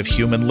morality of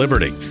human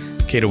liberty.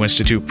 Cato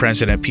Institute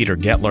President Peter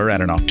Gettler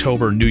at an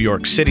October New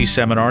York City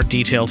seminar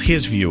detailed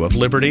his view of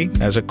liberty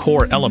as a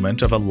core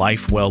element of a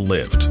life well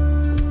lived.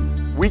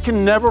 We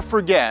can never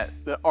forget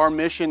that our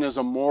mission is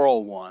a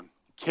moral one.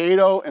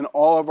 Cato and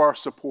all of our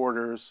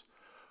supporters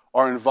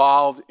are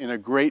involved in a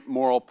great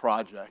moral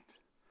project.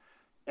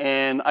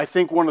 And I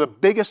think one of the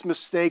biggest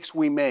mistakes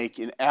we make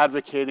in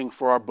advocating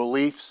for our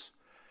beliefs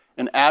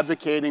and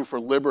advocating for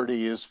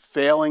liberty is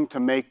failing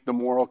to make the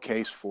moral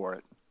case for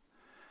it.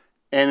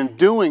 And in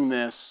doing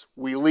this,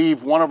 we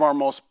leave one of our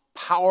most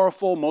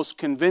powerful, most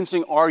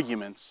convincing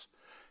arguments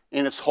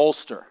in its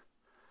holster.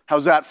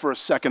 How's that for a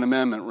Second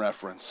Amendment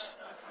reference?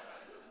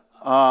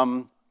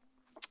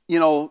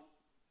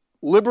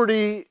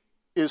 Liberty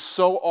is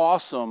so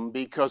awesome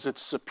because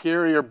it's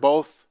superior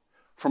both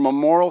from a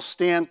moral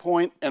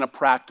standpoint and a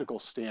practical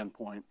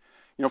standpoint.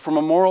 From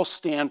a moral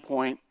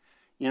standpoint,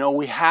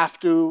 we have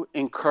to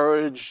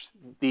encourage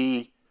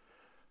the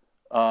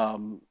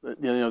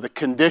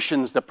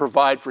conditions that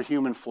provide for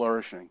human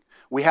flourishing.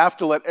 We have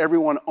to let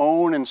everyone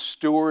own and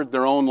steward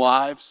their own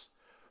lives,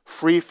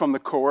 free from the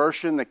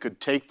coercion that could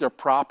take their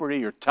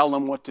property or tell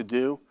them what to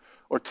do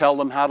or tell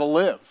them how to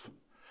live.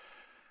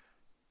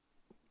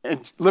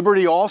 And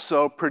liberty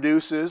also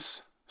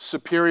produces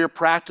superior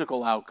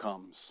practical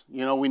outcomes.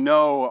 We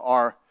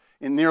know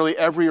in nearly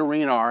every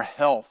arena, our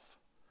health,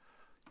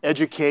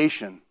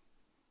 education,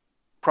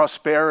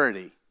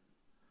 prosperity,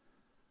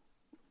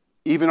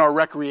 even our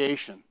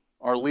recreation,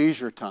 our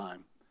leisure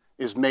time,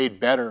 is made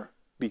better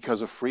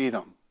because of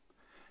freedom.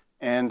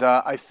 And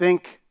I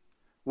think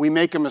we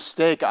make a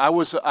mistake. I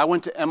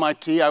went to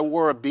MIT, I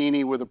wore a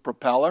beanie with a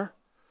propeller.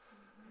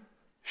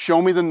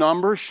 Show me the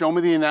numbers, show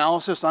me the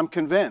analysis, I'm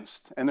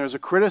convinced. And there's a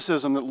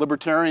criticism that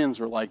libertarians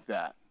are like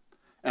that.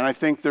 And I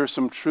think there's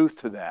some truth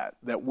to that,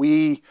 that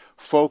we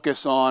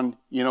focus on,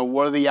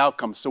 what are the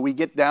outcomes? So we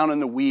get down in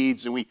the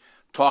weeds and we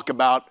talk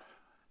about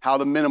how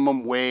the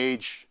minimum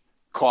wage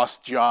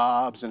costs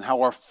jobs and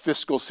how our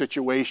fiscal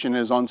situation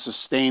is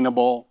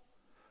unsustainable,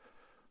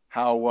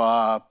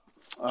 how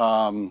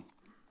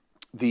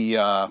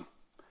the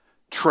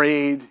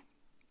trade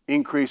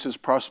increases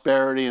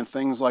prosperity and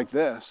things like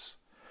this.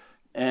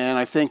 And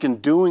I think in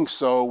doing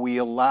so, we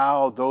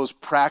allow those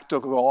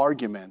practical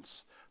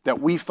arguments that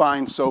we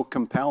find so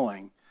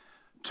compelling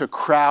to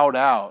crowd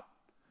out,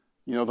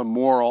 the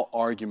moral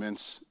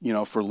arguments,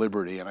 for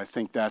liberty. And I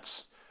think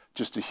that's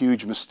just a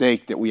huge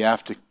mistake that we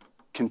have to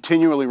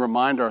continually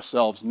remind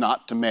ourselves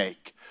not to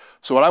make.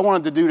 So what I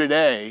wanted to do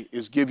today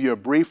is give you a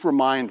brief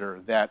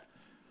reminder that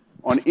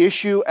on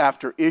issue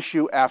after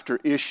issue after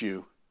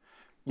issue,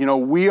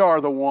 we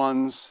are the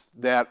ones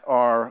that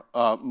are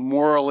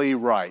morally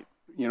right.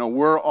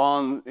 We're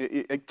on,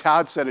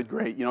 Todd said it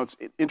great. It's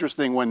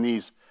interesting when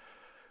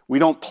we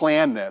don't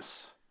plan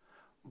this,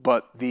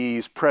 but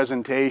these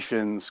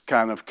presentations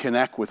kind of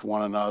connect with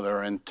one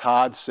another. And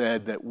Todd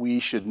said that we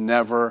should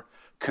never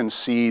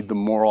concede the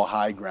moral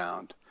high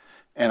ground.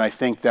 And I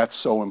think that's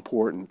so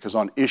important because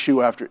on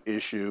issue after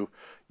issue,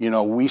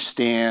 we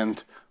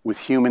stand with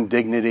human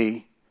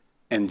dignity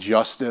and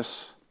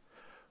justice.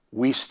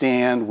 We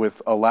stand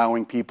with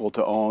allowing people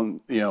to own,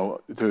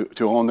 to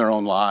own their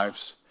own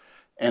lives.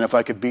 And if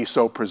I could be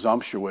so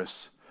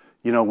presumptuous,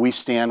 we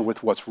stand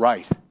with what's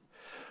right.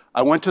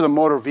 I went to the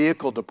motor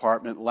vehicle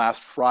department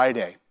last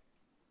Friday.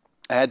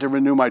 I had to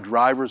renew my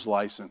driver's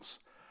license.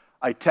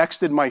 I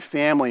texted my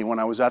family when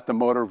I was at the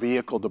motor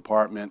vehicle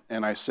department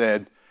and I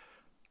said,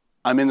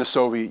 I'm in the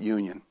Soviet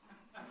Union.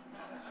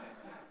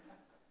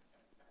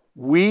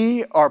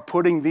 We are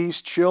putting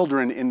these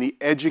children in the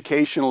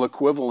educational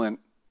equivalent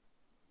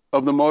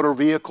of the motor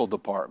vehicle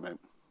department.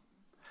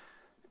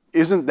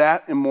 Isn't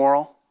that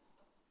immoral?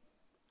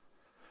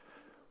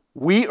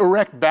 We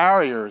erect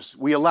barriers.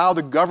 We allow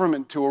the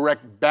government to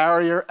erect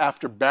barrier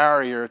after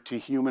barrier to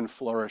human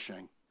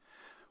flourishing.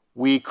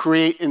 We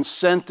create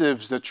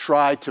incentives that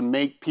try to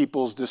make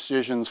people's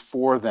decisions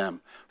for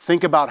them.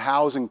 Think about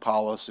housing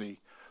policy.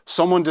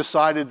 Someone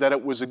decided that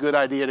it was a good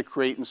idea to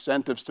create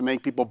incentives to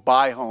make people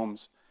buy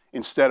homes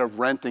instead of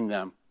renting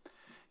them.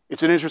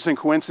 It's an interesting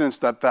coincidence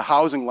that the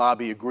housing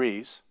lobby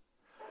agrees.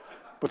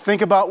 But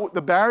think about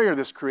the barrier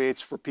this creates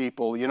for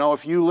people.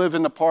 If you live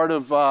in the part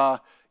of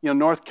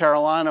North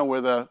Carolina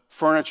where the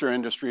furniture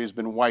industry has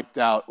been wiped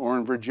out, or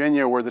in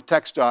Virginia where the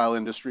textile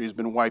industry has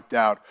been wiped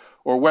out,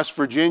 or West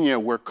Virginia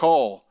where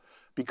coal,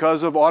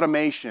 because of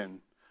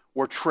automation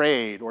or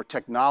trade or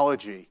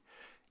technology,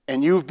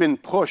 and you've been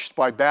pushed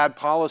by bad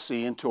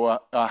policy into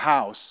a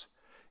house,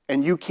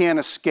 and you can't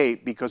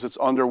escape because it's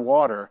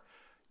underwater,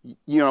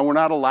 we're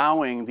not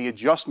allowing the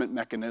adjustment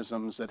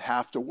mechanisms that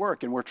have to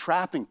work, and we're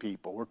trapping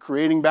people. We're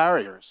creating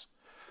barriers.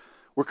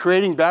 We're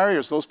creating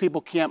barriers. Those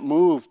people can't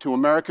move to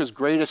America's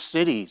greatest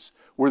cities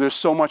where there's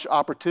so much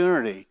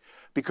opportunity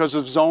because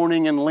of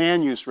zoning and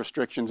land use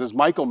restrictions, as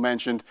Michael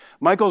mentioned.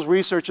 Michael's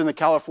research in the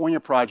California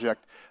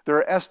Project, there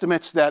are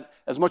estimates that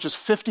as much as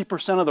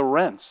 50% of the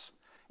rents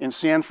in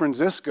San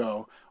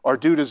Francisco are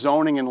due to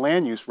zoning and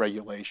land use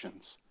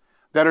regulations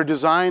that are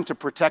designed to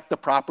protect the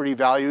property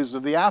values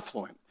of the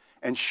affluent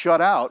and shut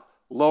out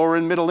lower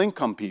and middle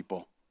income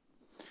people.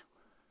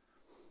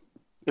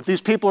 If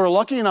these people are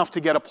lucky enough to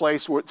get to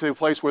a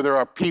place where there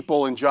are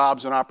people and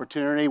jobs and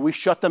opportunity, we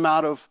shut them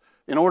out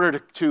in order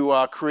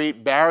to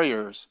create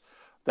barriers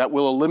that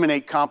will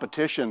eliminate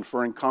competition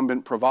for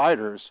incumbent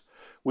providers.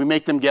 We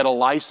make them get a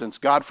license.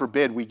 God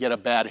forbid we get a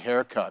bad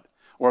haircut.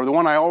 Or the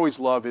one I always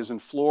love is in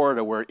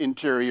Florida where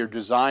interior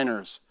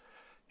designers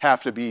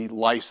have to be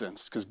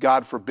licensed because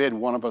God forbid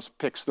one of us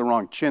picks the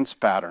wrong chintz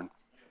pattern.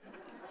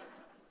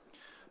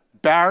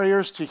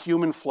 Barriers to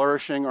human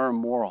flourishing are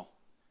immoral.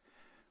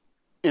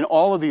 In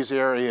all of these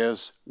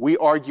areas, we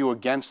argue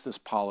against this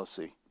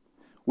policy.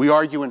 We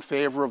argue in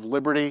favor of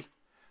liberty.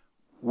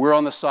 We're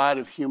on the side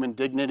of human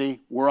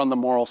dignity. We're on the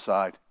moral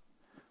side.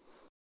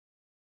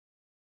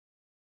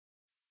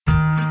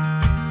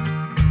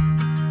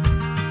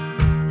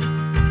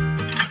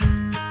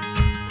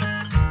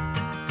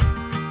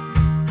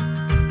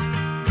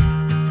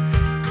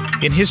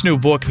 In his new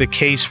book, The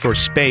Case for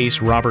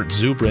Space, Robert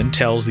Zubrin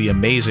tells the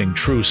amazing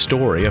true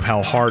story of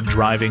how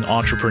hard-driving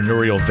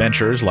entrepreneurial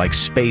ventures like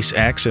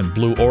SpaceX and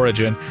Blue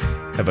Origin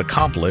have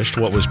accomplished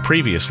what was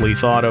previously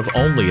thought of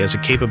only as a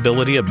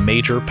capability of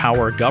major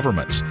power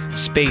governments,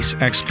 space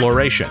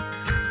exploration.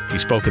 He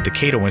spoke at the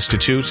Cato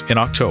Institute in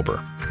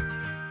October.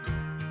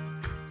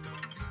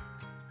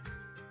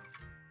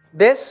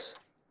 This,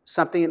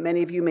 something that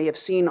many of you may have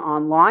seen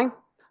online,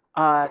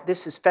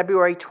 this is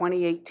February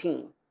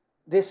 2018.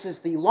 This is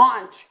the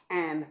launch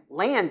and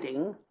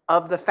landing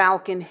of the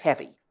Falcon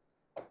Heavy.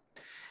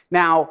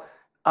 Now,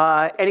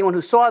 Anyone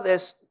who saw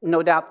this,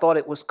 no doubt, thought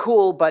it was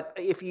cool, but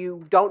if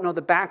you don't know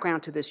the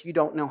background to this, you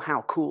don't know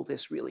how cool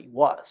this really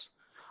was.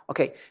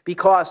 Okay,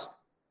 because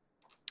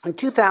in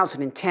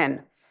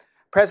 2010,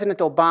 President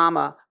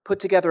Obama put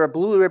together a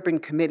blue ribbon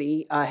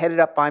committee headed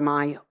up by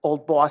my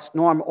old boss,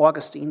 Norm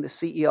Augustine, the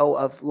CEO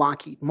of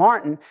Lockheed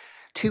Martin,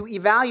 to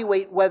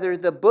evaluate whether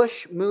the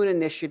Bush Moon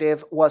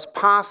Initiative was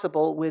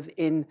possible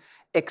within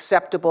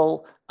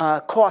acceptable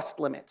cost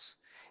limits.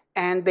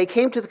 And they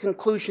came to the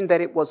conclusion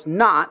that it was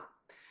not,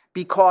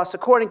 because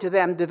according to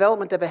them,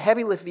 development of a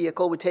heavy lift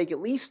vehicle would take at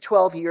least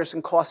 12 years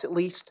and cost at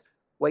least,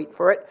 wait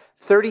for it,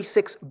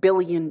 $36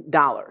 billion.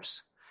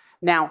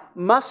 Now,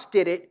 Musk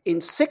did it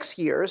in 6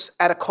 years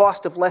at a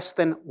cost of less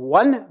than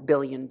 $1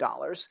 billion,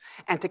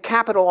 and to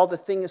cap it all, the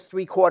thing is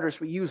 3/4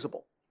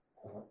 reusable.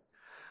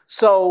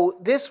 So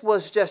this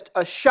was just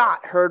a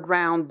shot heard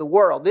round the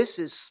world. This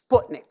is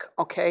Sputnik,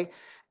 okay?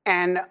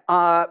 And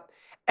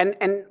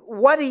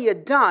what he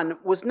had done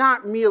was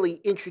not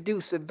merely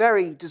introduce a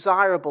very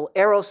desirable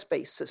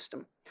aerospace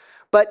system,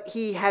 but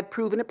he had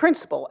proven a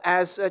principle,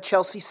 as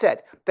Chelsea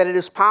said, that it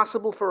is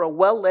possible for a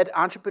well-led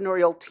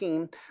entrepreneurial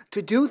team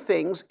to do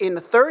things in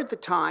a third the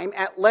time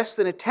at less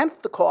than a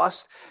tenth the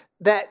cost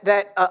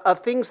of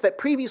things that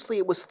previously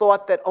it was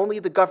thought that only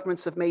the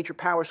governments of major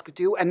powers could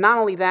do, and not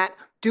only that,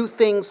 do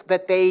things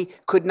that they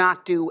could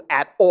not do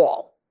at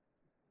all,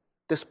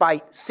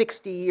 despite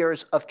 60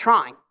 years of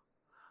trying,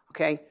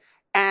 okay?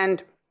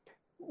 And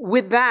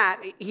with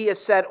that, he has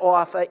set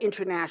off an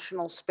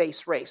international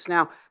space race.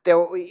 Now,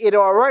 it had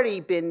already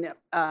been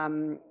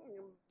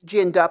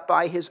ginned up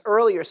by his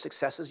earlier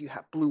successes. You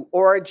have Blue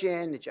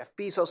Origin, the Jeff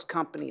Bezos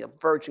company, of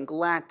Virgin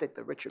Galactic,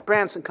 the Richard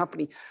Branson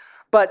company,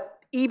 but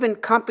even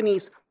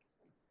companies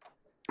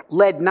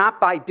led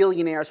not by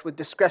billionaires with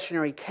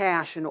discretionary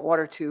cash in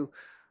order to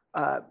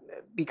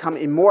become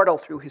immortal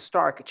through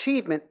historic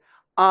achievement,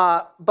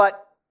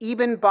 but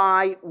even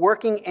by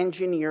working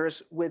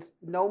engineers with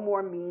no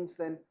more means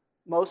than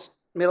most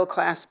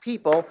middle-class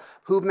people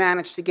who've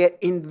managed to get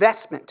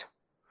investment.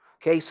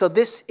 Okay, so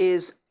this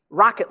is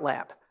Rocket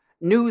Lab,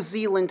 New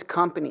Zealand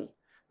company,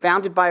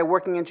 founded by a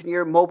working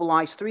engineer,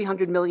 mobilized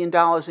 $300 million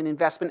in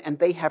investment, and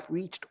they have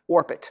reached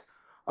orbit.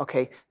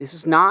 Okay, this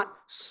is not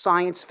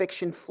science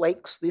fiction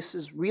flakes. This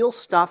is real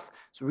stuff.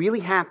 It's really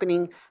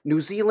happening. New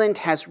Zealand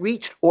has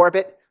reached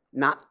orbit,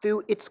 not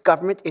through its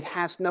government. It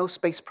has no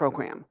space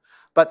program,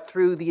 but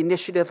through the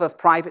initiative of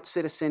private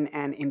citizen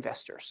and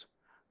investors.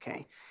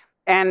 Okay,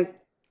 and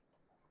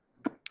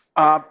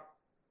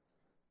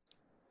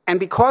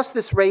because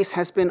this race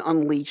has been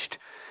unleashed,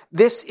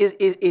 this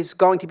is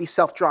going to be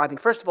self-driving.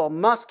 First of all,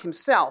 Musk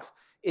himself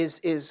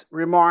is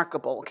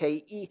remarkable.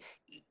 Okay,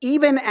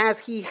 even as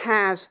he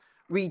has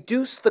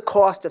reduced the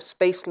cost of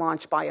space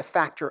launch by a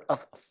factor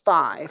of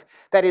 5.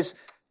 That is,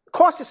 the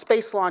cost of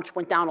space launch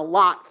went down a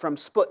lot from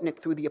Sputnik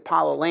through the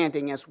Apollo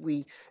landing as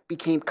we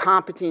became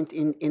competent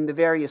in the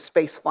various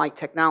space flight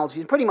technologies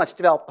and pretty much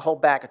developed a whole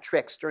bag of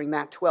tricks during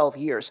that 12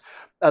 years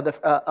of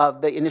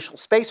the initial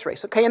space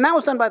race. Okay, and that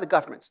was done by the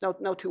governments,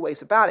 no two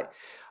ways about it.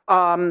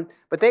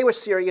 But they were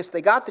serious,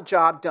 they got the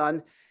job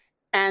done,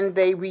 and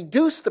they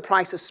reduced the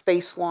price of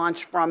space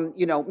launch from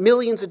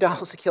millions of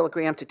dollars a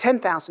kilogram to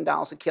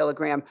 $10,000 a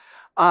kilogram.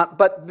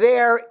 But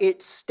there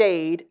it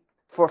stayed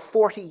for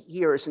 40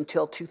 years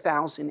until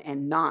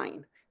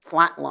 2009,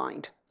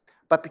 flatlined.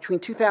 But between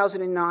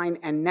 2009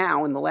 and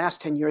now, in the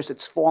last 10 years,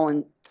 it's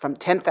fallen from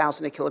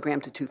 10,000 a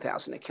kilogram to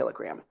 2,000 a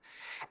kilogram.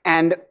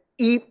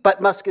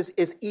 But Musk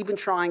is even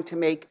trying to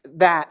make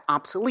that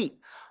obsolete.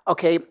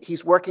 Okay,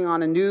 he's working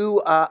on a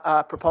new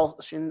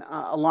propulsion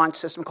launch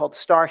system called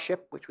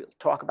Starship, which we'll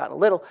talk about a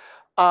little,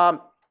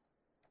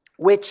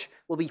 which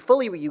will be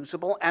fully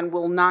reusable and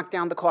will knock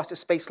down the cost of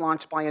space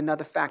launch by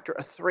another factor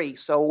of 3.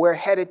 So we're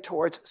headed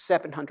towards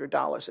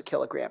 $700 a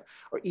kilogram,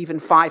 or even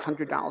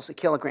 $500 a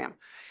kilogram.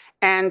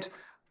 And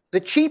the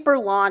cheaper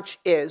launch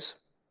is,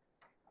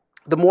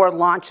 the more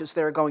launches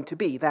there are going to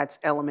be. That's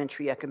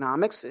elementary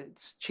economics.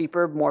 It's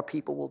cheaper, more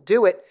people will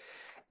do it.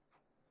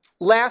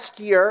 Last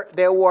year,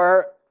 there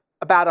were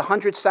about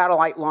 100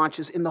 satellite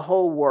launches in the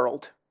whole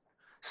world.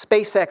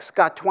 SpaceX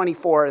got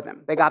 24 of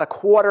them. They got a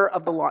quarter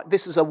of the launch.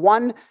 This is a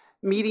one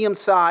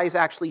medium-sized,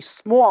 actually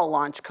small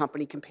launch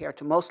company compared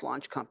to most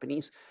launch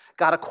companies,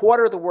 got a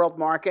quarter of the world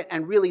market,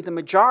 and really the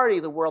majority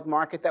of the world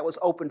market that was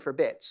open for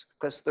bids,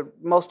 because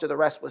most of the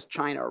rest was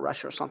China or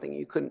Russia or something.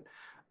 You couldn't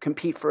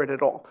compete for it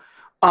at all.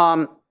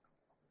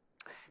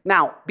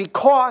 Now,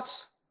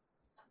 because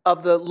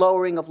of the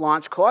lowering of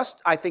launch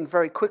cost, I think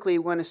very quickly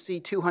we're going to see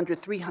 200,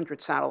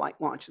 300 satellite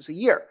launches a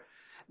year.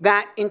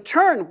 That, in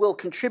turn, will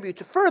contribute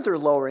to further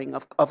lowering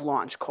of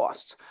launch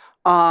costs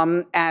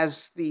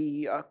as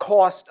the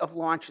cost of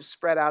launch is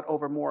spread out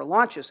over more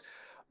launches.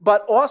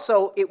 But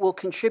also, it will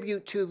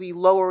contribute to the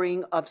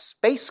lowering of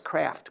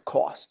spacecraft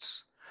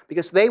costs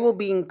because they will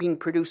be being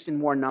produced in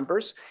more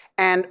numbers.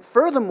 And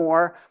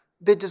furthermore,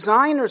 the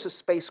designers of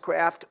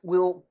spacecraft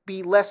will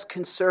be less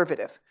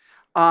conservative.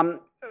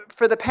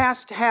 For the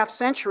past half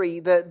century,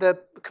 the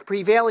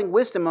prevailing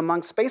wisdom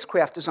among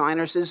spacecraft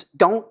designers is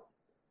don't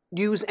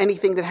use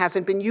anything that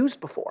hasn't been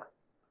used before.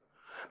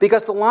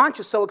 Because the launch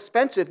is so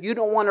expensive, you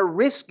don't want to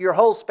risk your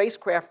whole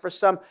spacecraft for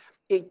some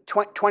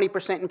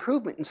 20%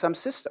 improvement in some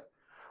system.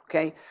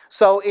 Okay,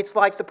 so it's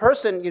like the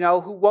person,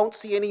 who won't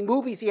see any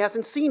movies he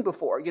hasn't seen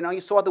before. You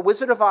saw The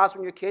Wizard of Oz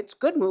when you were kids,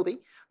 good movie.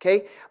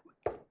 Okay,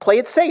 play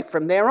it safe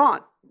from there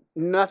on,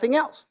 nothing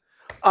else.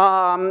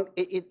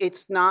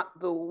 It's not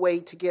the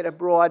way to get a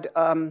broad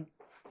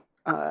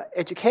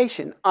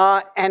education.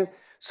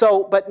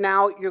 But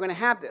now you're going to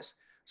have this.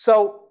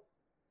 So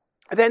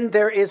then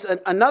there is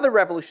another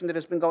revolution that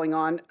has been going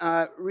on,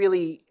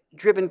 really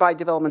driven by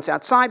developments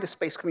outside the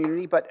space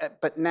community,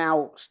 but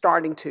now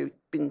starting to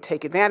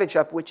take advantage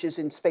of, which is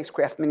in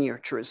spacecraft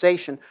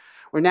miniaturization.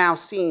 We're now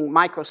seeing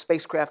micro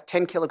spacecraft,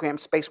 10-kilogram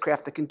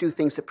spacecraft that can do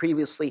things that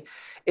previously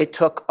it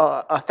took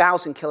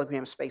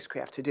 1,000-kilogram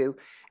spacecraft to do.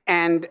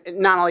 And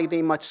not only are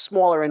they much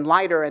smaller and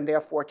lighter and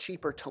therefore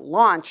cheaper to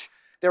launch,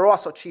 they're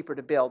also cheaper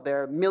to build.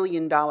 They're $1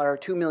 million,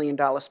 $2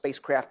 million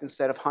spacecraft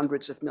instead of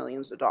hundreds of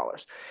millions of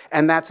dollars.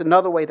 And that's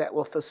another way that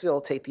will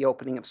facilitate the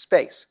opening of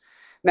space.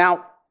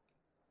 Now,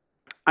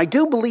 I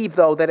do believe,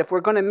 though, that if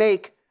we're going to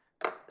make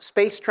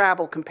space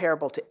travel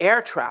comparable to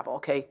air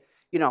travel,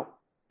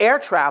 air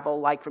travel,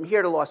 like from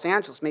here to Los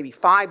Angeles, maybe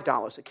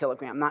 $5 a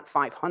kilogram, not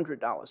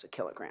 $500 a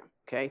kilogram,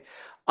 okay?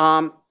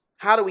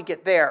 How do we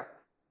get there?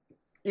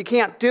 You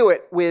can't do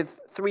it with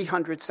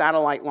 300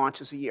 satellite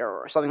launches a year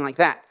or something like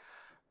that.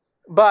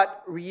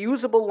 But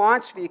reusable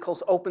launch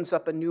vehicles opens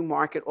up a new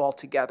market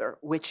altogether,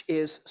 which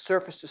is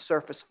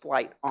surface-to-surface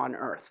flight on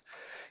Earth.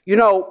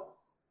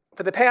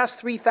 For the past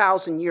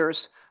 3,000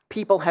 years,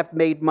 people have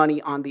made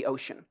money on the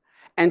ocean.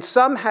 And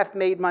some have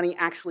made money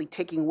actually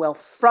taking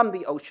wealth from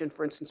the ocean,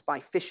 for instance, by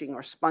fishing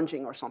or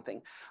sponging or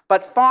something.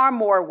 But far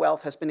more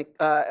wealth has been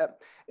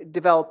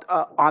developed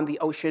on the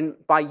ocean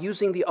by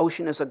using the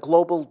ocean as a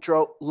global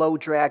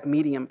low-drag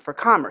medium for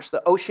commerce.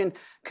 The ocean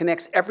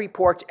connects every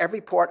port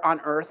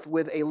on Earth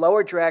with a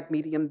lower drag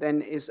medium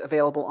than is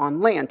available on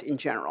land in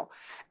general.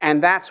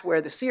 And that's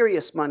where the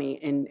serious money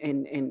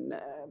in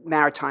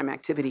maritime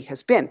activity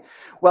has been.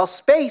 Well,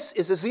 space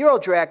is a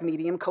zero-drag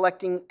medium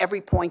collecting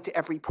every point to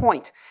every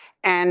point.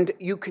 And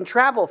you can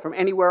travel from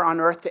anywhere on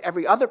Earth to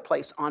every other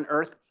place on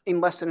Earth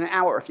in less than an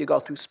hour if you go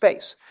through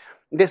space.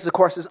 This, of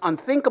course, is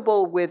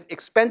unthinkable with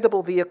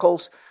expendable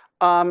vehicles,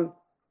 but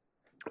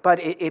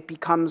it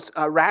becomes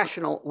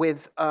rational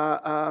with,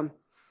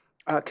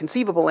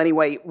 conceivable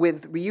anyway,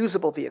 with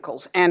reusable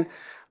vehicles. And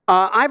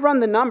I've run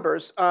the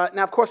numbers.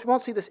 Now, of course, we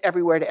won't see this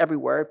everywhere to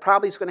everywhere. It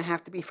probably is going to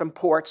have to be from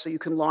ports so you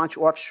can launch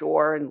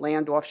offshore and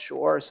land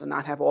offshore, so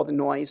not have all the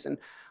noise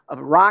of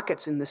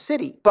rockets in the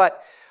city.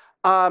 But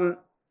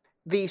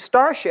the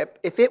Starship,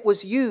 if it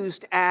was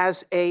used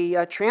as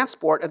a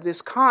transport of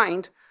this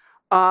kind,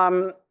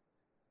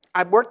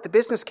 I've worked the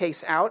business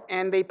case out,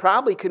 and they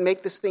probably could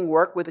make this thing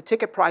work with a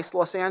ticket price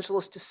Los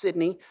Angeles to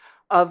Sydney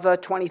of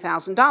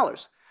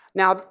 $20,000.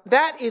 Now,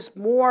 that is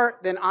more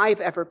than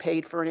I've ever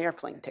paid for an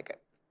airplane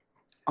ticket.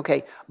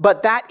 Okay,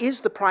 but that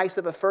is the price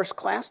of a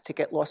first-class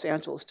ticket Los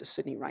Angeles to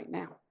Sydney right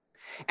now.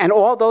 And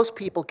all those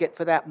people get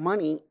for that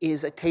money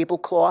is a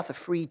tablecloth, a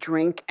free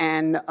drink,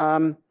 and,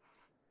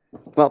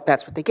 well,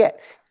 that's what they get.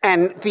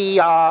 And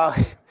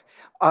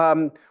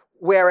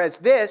whereas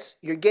this,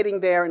 you're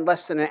getting there in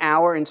less than an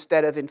hour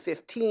instead of in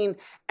 15,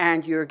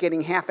 and you're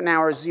getting half an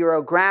hour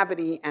zero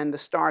gravity, and the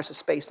stars are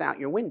spaced out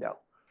your window.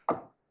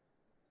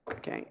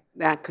 Okay,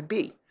 that could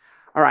be.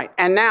 All right,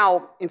 and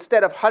now,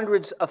 instead of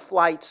hundreds of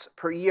flights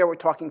per year, we're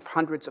talking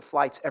hundreds of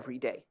flights every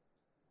day.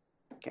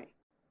 Okay.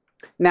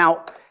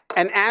 Now,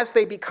 and as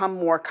they become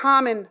more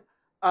common,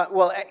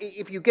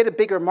 if you get a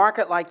bigger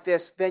market like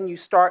this, then you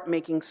start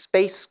making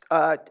space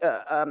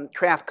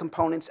craft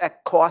components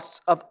at costs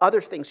of other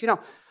things.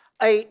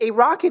 A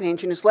rocket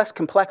engine is less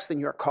complex than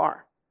your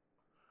car.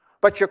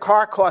 But your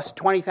car costs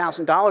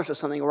 $20,000 or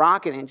something, a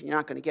rocket engine you're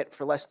not going to get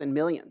for less than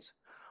millions.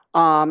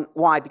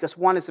 Why? Because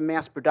one is a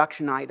mass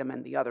production item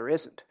and the other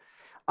isn't.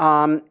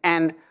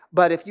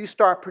 But if you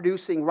start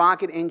producing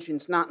rocket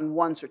engines not in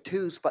ones or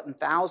twos, but in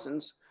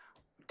thousands,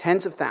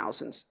 tens of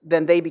thousands,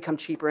 then they become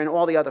cheaper, and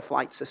all the other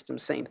flight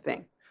systems, same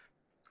thing.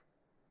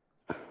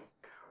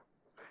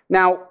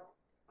 Now,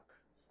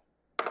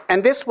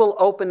 and this will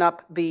open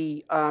up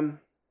the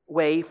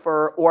way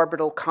for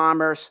orbital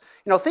commerce.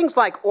 Things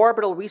like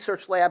orbital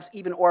research labs,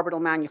 even orbital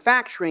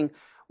manufacturing,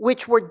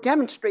 which were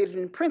demonstrated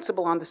in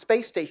principle on the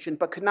space station,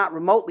 but could not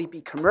remotely be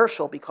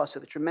commercial because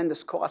of the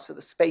tremendous costs of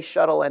the space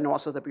shuttle and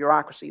also the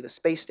bureaucracy of the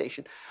space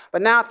station.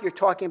 But now if you're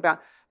talking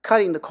about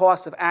cutting the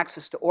cost of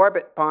access to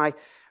orbit by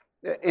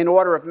an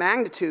order of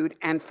magnitude,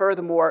 and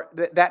furthermore,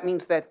 that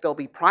means that there'll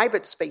be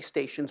private space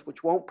stations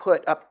which won't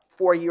put up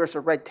 4 years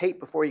of red tape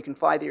before you can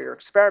fly your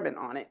experiment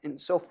on it and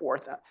so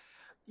forth.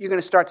 You're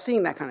going to start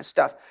seeing that kind of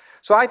stuff.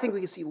 So I think we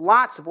can see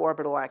lots of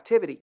orbital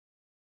activity.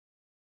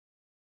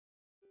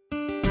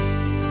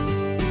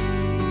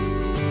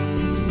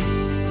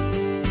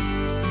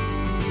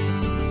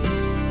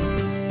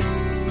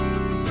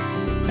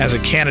 As a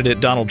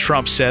candidate, Donald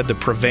Trump said the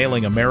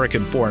prevailing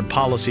American foreign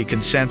policy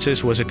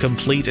consensus was a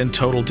complete and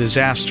total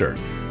disaster.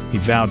 He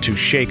vowed to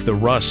shake the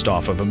rust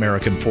off of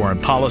American foreign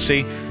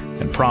policy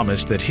and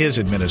promised that his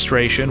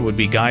administration would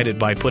be guided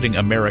by putting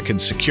American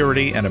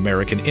security and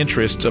American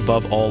interests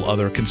above all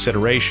other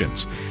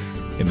considerations.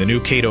 In the new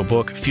Cato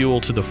book, Fuel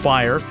to the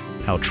Fire,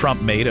 How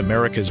Trump Made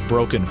America's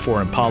Broken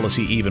Foreign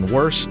Policy Even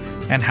Worse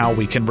and How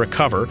We Can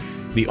Recover,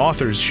 the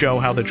authors show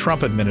how the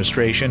Trump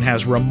administration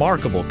has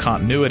remarkable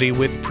continuity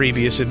with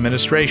previous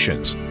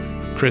administrations.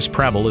 Chris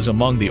Preble is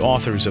among the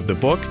authors of the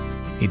book.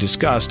 He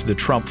discussed the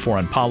Trump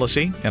foreign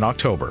policy in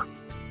October.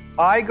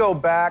 I go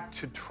back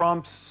to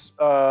Trump's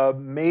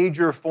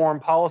major foreign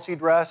policy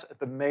address at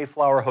the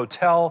Mayflower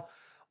Hotel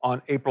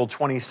on April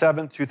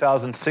 27,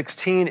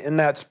 2016. In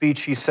that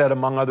speech, he said,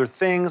 among other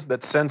things,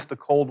 that since the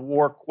Cold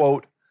War,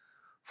 quote,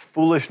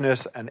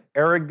 foolishness and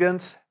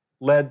arrogance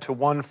led to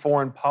one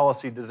foreign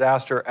policy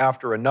disaster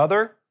after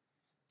another,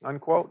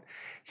 unquote.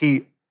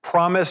 He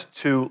promised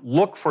to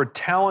look for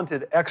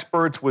talented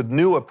experts with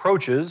new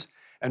approaches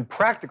and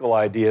practical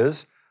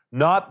ideas,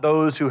 not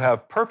those who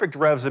have perfect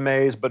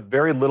resumes but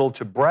very little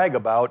to brag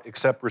about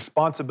except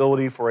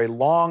responsibility for a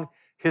long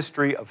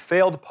history of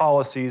failed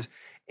policies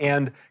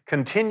and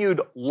continued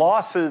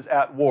losses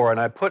at war. And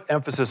I put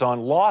emphasis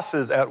on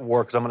losses at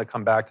war because I'm going to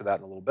come back to that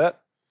in a little bit.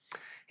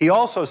 He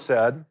also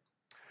said,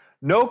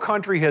 no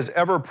country has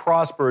ever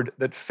prospered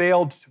that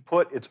failed to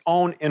put its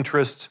own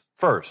interests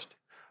first.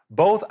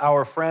 Both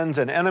our friends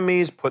and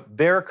enemies put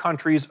their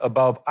countries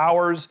above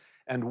ours,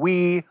 and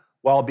we,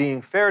 while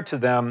being fair to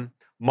them,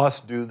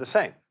 must do the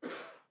same.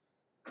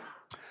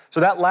 So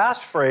that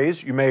last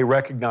phrase you may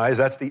recognize,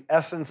 that's the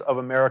essence of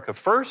America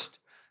first.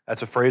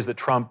 That's a phrase that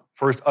Trump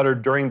first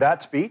uttered during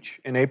that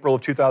speech in April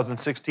of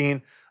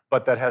 2016,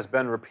 but that has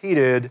been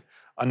repeated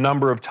a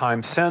number of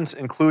times since,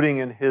 including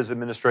in his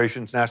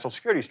administration's national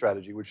security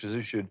strategy, which was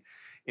issued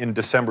in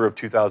December of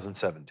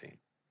 2017.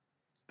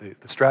 The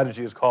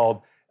strategy is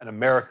called an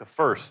America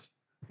First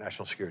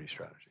national security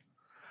strategy.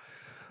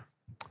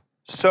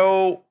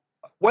 So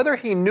whether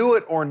he knew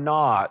it or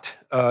not,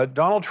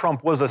 Donald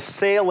Trump was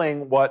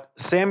assailing what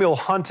Samuel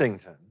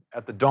Huntington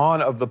at the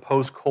dawn of the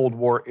post-Cold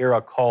War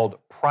era called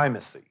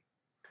primacy.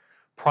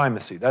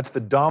 Primacy, that's the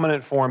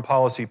dominant foreign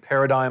policy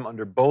paradigm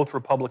under both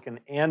Republican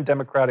and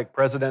Democratic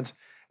presidents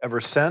ever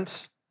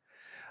since.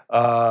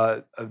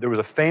 There was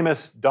a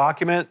famous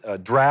document, a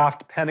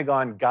draft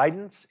Pentagon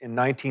guidance in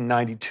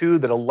 1992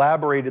 that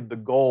elaborated the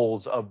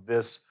goals of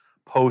this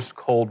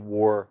post-Cold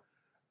War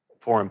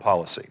foreign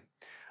policy.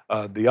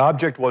 The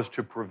object was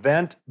to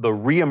prevent the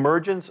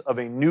reemergence of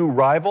a new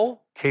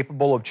rival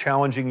capable of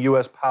challenging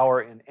U.S.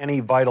 power in any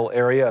vital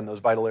area, and those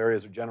vital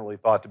areas are generally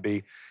thought to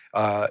be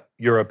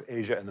Europe,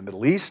 Asia, and the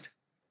Middle East.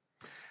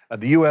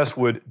 The U.S.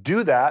 would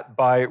do that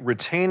by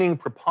retaining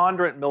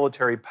preponderant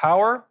military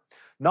power,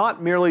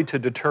 not merely to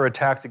deter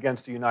attacks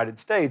against the United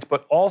States,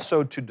 but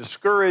also to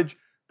discourage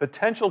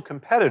potential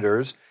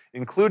competitors,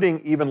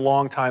 including even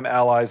longtime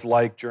allies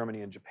like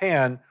Germany and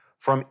Japan,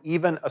 from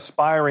even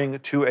aspiring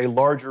to a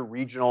larger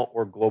regional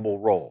or global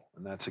role.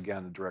 And that's,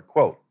 again, a direct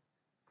quote.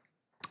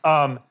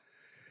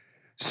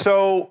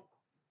 So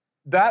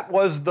that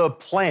was the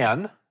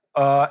plan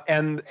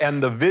and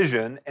the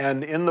vision.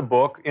 And in the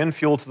book, in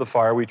Fuel to the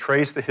Fire, we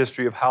trace the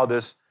history of how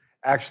this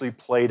actually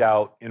played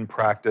out in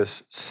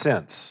practice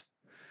since.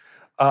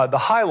 The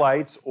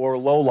highlights or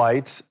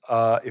lowlights,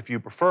 if you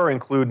prefer,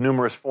 include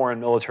numerous foreign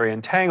military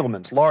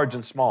entanglements, large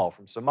and small,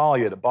 from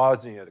Somalia to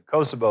Bosnia to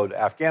Kosovo to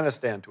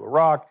Afghanistan to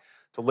Iraq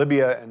to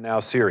Libya and now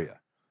Syria.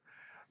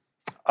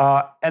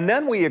 And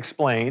then we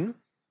explain,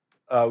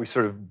 we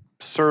sort of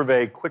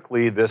survey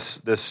quickly this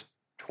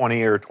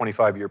 20 or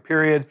 25-year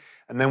period,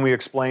 and then we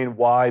explain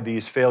why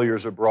these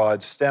failures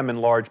abroad stem in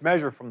large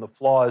measure from the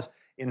flaws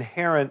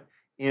inherent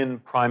in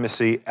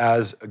primacy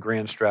as a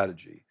grand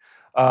strategy.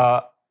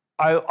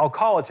 I'll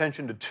call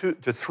attention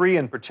to three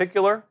in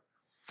particular,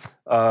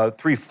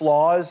 three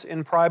flaws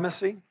in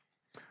primacy.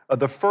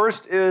 The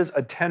first is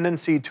a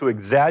tendency to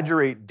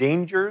exaggerate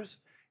dangers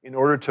in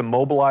order to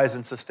mobilize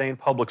and sustain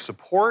public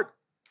support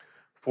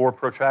for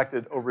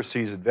protracted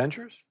overseas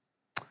adventures.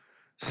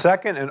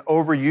 Second, an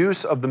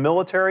overuse of the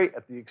military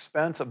at the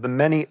expense of the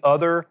many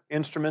other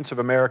instruments of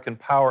American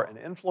power and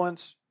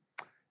influence.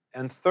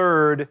 And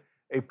third,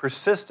 a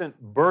persistent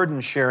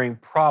burden-sharing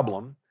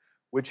problem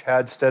which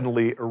had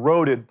steadily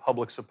eroded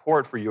public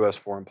support for U.S.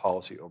 foreign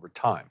policy over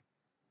time.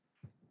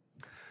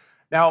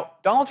 Now,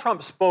 Donald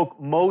Trump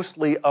spoke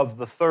mostly of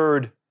the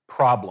third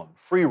problem,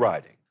 free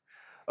riding,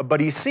 but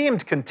he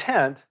seemed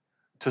content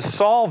to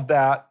solve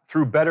that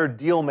through better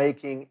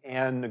deal-making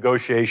and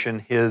negotiation,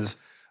 his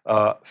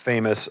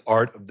famous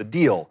art of the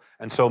deal.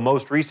 And so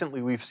most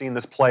recently, we've seen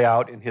this play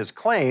out in his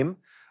claim,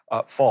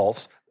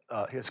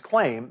 his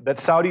claim that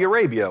Saudi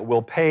Arabia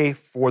will pay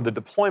for the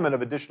deployment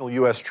of additional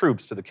U.S.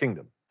 troops to the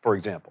kingdom, for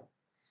example.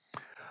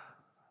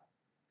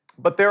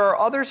 But there are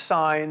other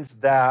signs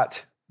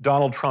that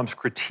Donald Trump's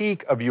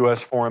critique of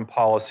U.S. foreign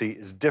policy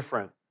is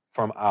different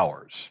from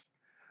ours.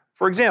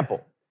 For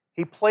example,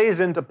 he plays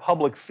into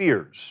public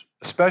fears,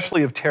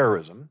 especially of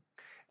terrorism,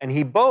 and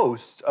he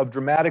boasts of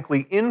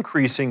dramatically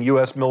increasing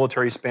U.S.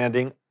 military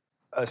spending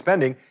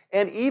spending,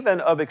 and even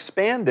of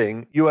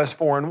expanding U.S.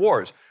 foreign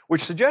wars,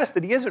 which suggests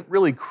that he isn't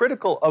really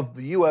critical of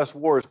the U.S.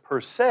 wars per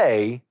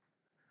se,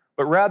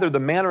 but rather the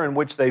manner in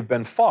which they've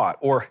been fought,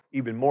 or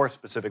even more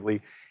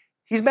specifically,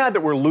 he's mad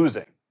that we're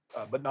losing,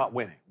 but not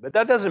winning. But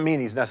that doesn't mean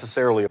he's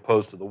necessarily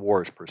opposed to the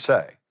wars per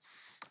se.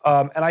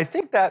 And I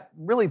think that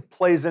really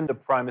plays into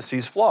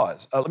primacy's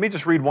flaws. Let me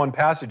just read one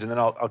passage, and then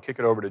I'll kick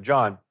it over to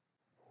John.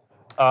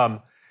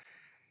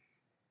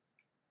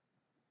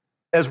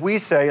 As we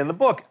say in the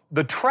book,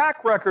 the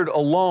track record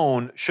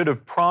alone should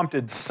have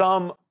prompted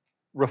some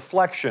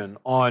reflection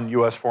on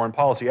U.S. foreign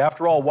policy.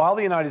 After all, while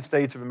the United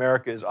States of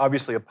America is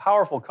obviously a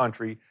powerful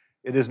country,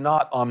 it is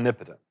not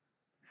omnipotent.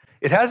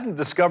 It hasn't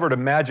discovered a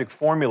magic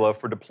formula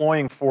for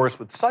deploying force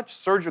with such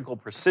surgical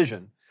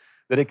precision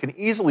that it can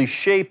easily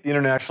shape the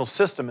international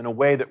system in a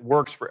way that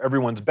works for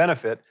everyone's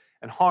benefit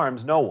and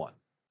harms no one.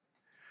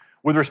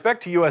 With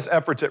respect to U.S.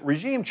 efforts at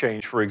regime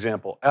change, for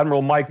example,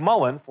 Admiral Mike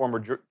Mullen,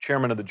 former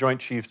chairman of the Joint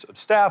Chiefs of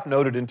Staff,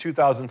 noted in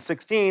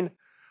 2016,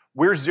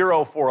 "We're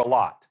zero for a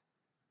lot."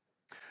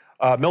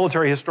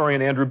 Military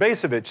historian Andrew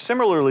Bacevich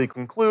similarly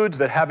concludes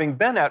that having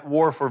been at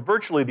war for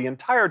virtually the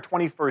entire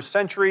 21st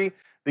century,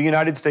 the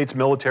United States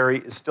military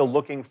is still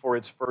looking for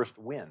its first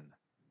win.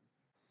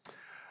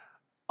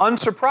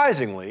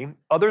 Unsurprisingly,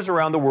 others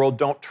around the world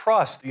don't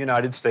trust the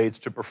United States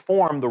to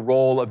perform the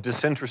role of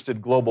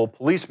disinterested global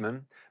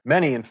policeman.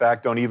 Many, in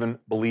fact, don't even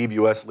believe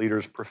U.S.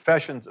 leaders'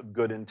 professions of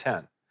good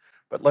intent.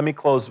 But let me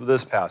close with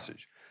this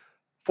passage.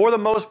 For the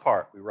most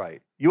part, we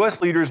write,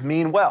 U.S. leaders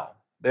mean well.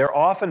 They are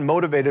often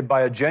motivated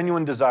by a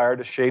genuine desire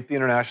to shape the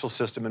international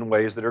system in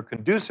ways that are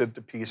conducive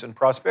to peace and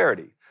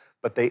prosperity.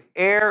 But they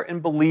err in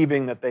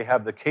believing that they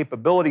have the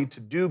capability to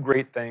do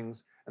great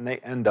things, and they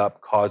end up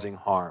causing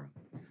harm.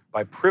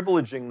 By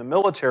privileging the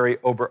military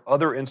over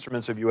other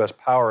instruments of U.S.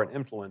 power and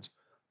influence,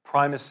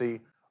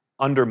 primacy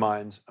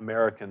undermines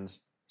Americans'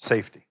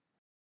 safety.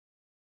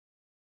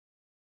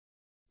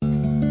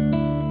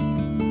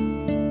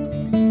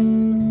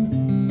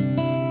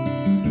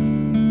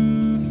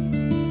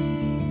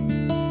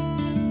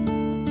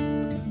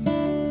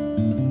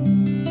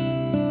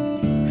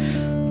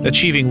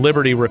 Achieving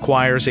liberty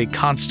requires a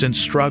constant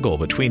struggle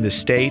between the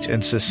state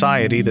and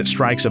society that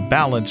strikes a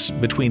balance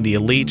between the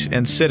elite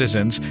and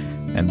citizens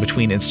and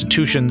between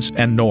institutions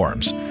and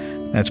norms.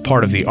 That's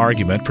part of the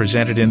argument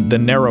presented in The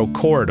Narrow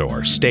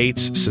Corridor,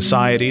 States,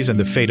 Societies, and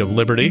the Fate of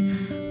Liberty.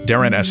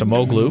 Daron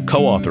Acemoglu,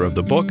 co-author of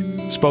the book,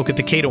 spoke at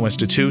the Cato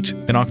Institute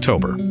in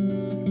October.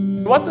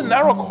 What The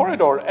Narrow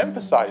Corridor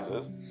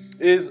emphasizes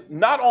is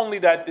not only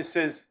that this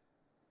is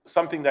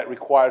something that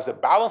requires a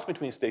balance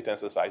between state and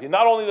society,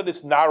 not only that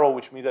it's narrow,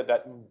 which means that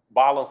that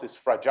balance is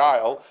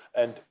fragile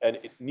and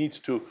it needs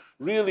to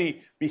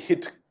really be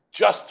hit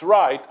just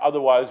right,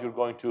 otherwise you're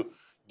going to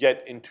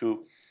get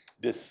into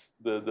this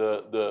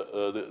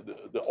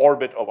the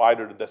orbit of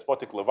either the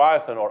despotic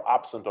leviathan or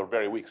absent or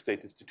very weak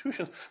state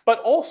institutions, but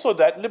also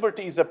that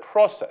liberty is a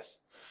process.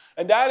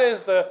 And that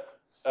is the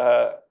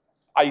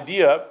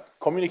idea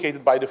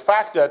communicated by the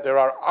fact that there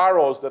are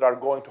arrows that are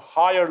going to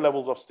higher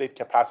levels of state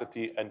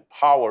capacity and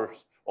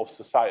powers of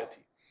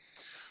society.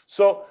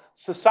 So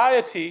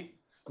society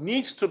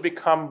needs to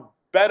become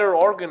better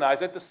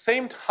organized at the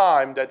same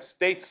time that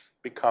states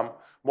become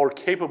more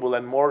capable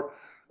and more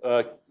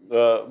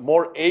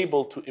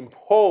able to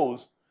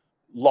impose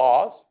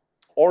laws,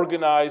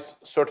 organize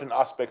certain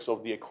aspects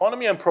of the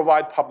economy, and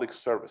provide public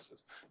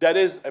services. That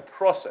is a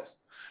process.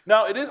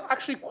 Now, it is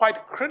actually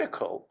quite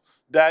critical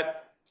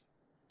that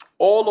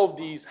all of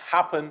these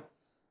happen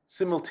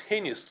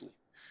simultaneously.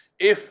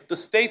 If the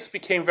states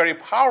became very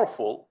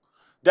powerful,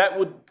 that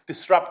would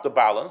disrupt the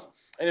balance.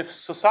 And if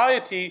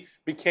society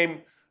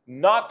became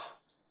not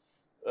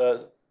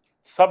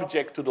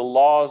subject to the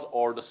laws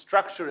or the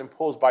structure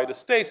imposed by the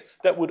states,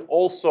 that would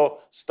also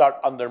start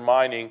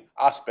undermining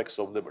aspects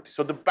of liberty.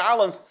 So the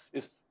balance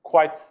is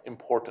quite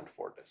important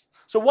for this.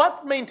 So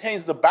what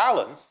maintains the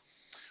balance?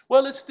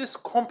 Well, it's this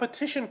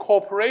competition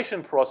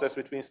cooperation process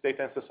between state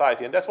and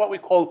society. And that's what we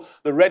call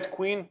the Red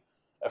Queen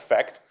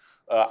effect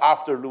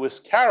after Lewis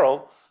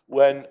Carroll,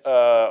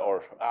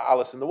 or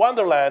Alice in the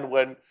Wonderland,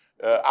 when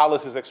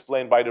Alice is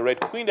explained by the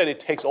Red Queen that it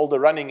takes all the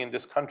running in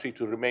this country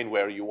to remain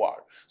where you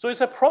are. So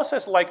it's a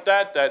process like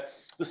that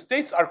the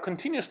states are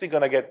continuously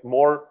going to get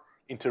more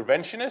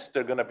interventionist.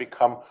 They're going to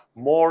become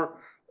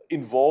more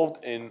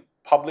involved in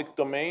public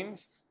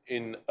domains,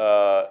 in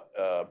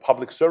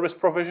public service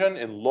provision,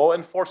 in law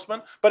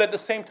enforcement. But at the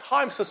same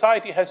time,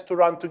 society has to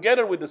run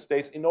together with the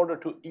states in order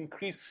to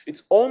increase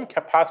its own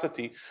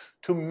capacity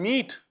to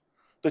meet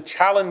the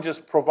challenges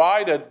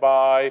provided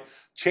by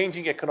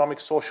changing economic,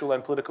 social,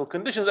 and political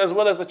conditions, as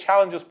well as the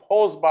challenges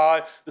posed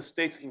by the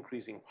state's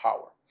increasing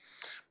power.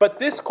 But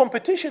this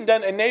competition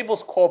then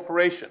enables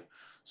cooperation.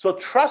 So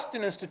trust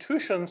in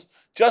institutions,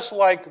 just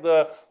like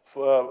the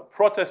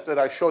protest that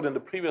I showed in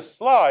the previous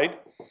slide,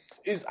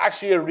 is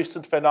actually a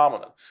recent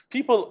phenomenon.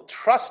 People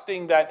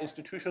trusting that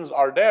institutions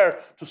are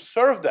there to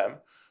serve them,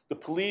 the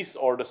police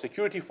or the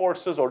security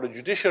forces or the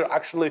judiciary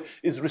actually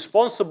is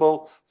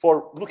responsible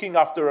for looking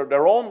after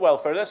their own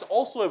welfare. That's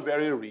also a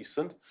very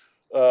recent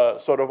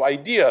sort of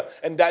idea.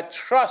 And that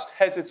trust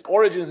has its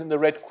origins in the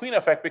Red Queen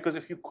effect, because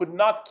if you could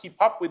not keep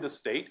up with the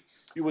state,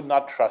 you would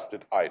not trust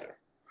it either.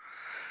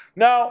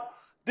 Now,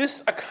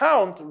 this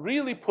account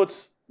really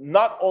puts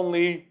not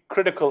only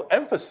critical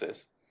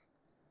emphasis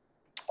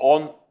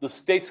on the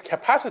state's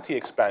capacity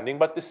expanding,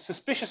 but the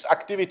suspicious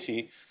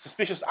activity,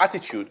 suspicious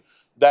attitude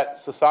that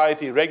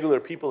society, regular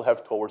people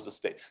have towards the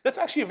state. That's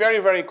actually very,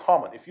 very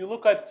common. If you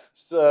look at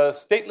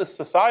stateless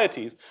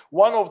societies,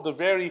 one of the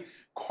very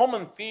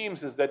common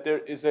themes is that there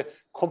is a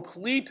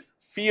complete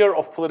fear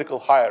of political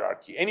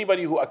hierarchy.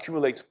 Anybody who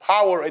accumulates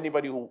power,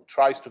 anybody who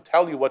tries to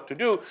tell you what to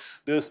do,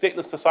 the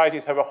stateless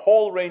societies have a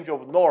whole range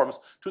of norms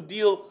to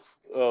deal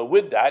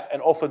with that,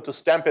 and often to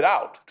stamp it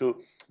out,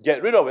 to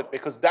get rid of it,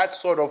 because that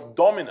sort of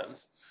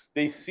dominance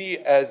they see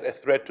as a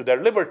threat to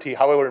their liberty,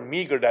 however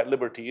meager that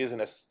liberty is in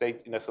a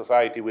state, in a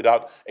society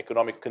without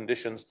economic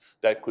conditions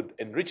that could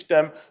enrich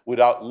them,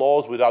 without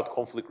laws, without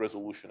conflict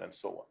resolution, and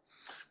so on.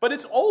 But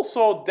it's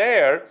also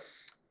there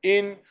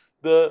in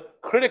the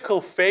critical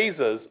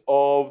phases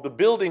of the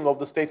building of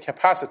the state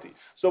capacity.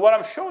 So what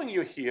I'm showing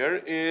you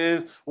here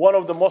is one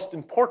of the most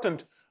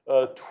important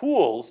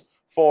tools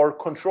for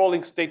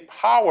controlling state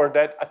power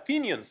that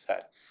Athenians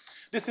had.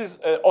 This is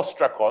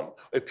ostrakon,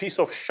 a piece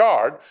of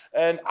shard,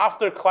 and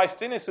after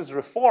Cleisthenes'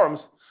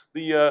 reforms,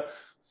 the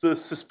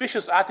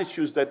suspicious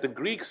attitudes that the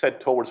Greeks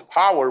had towards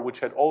power, which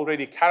had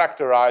already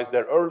characterized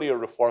their earlier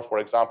reforms, for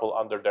example,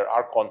 under their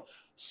archon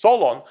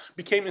Solon,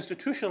 became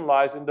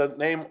institutionalized in the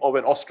name of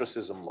an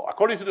ostracism law.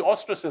 According to the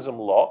ostracism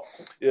law,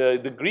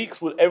 the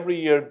Greeks would every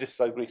year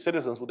decide, Greek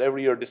citizens would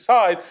every year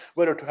decide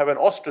whether to have an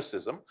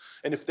ostracism,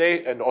 and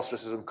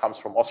ostracism comes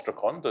from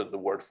ostrakon, the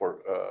word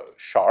for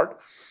shard.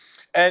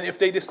 And if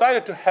they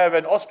decided to have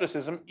an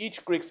ostracism,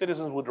 each Greek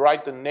citizen would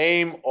write the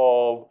name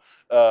of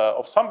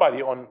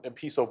somebody on a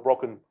piece of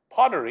broken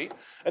pottery,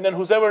 and then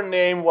whoever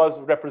name was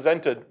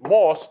represented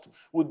most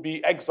would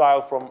be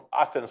exiled from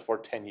Athens for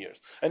 10 years.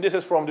 And this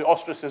is from the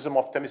ostracism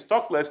of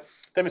Themistocles.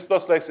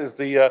 Themistocles is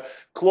the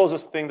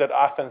closest thing that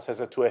Athens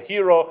has to a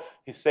hero.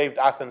 He saved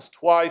Athens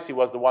twice. He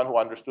was the one who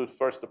understood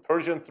first the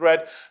Persian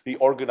threat. He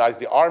organized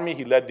the army.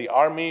 He led the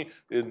army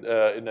in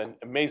an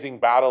amazing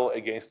battle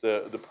against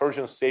the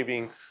Persians,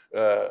 saving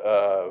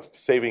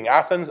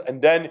Athens,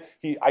 and then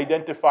he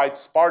identified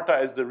Sparta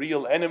as the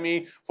real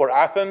enemy for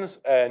Athens,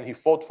 and he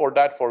fought for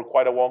that for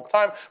quite a long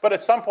time. But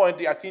at some point,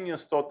 the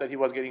Athenians thought that he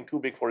was getting too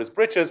big for his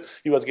britches,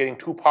 he was getting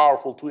too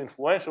powerful, too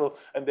influential,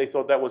 and they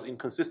thought that was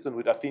inconsistent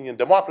with Athenian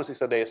democracy,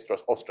 so they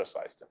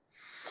ostracized him.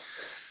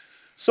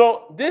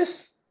 So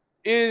this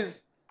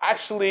is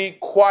actually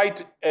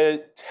quite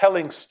a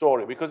telling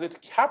story, because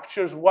it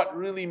captures what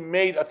really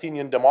made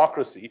Athenian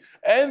democracy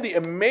and the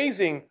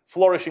amazing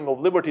flourishing of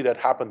liberty that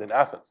happened in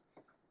Athens.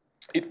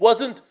 It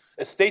wasn't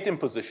a state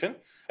imposition,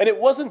 and it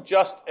wasn't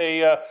just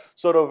a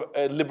sort of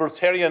a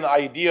libertarian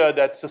idea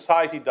that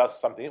society does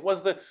something. It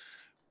was the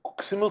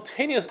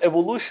simultaneous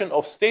evolution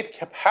of state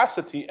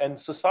capacity and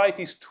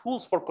society's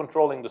tools for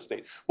controlling the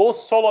state. Both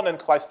Solon and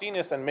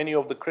Cleisthenes and many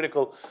of the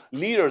critical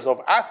leaders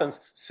of Athens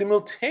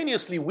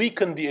simultaneously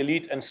weakened the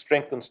elite and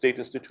strengthened state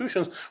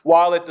institutions,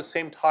 while at the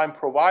same time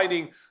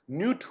providing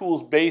new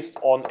tools based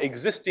on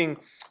existing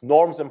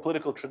norms and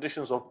political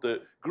traditions of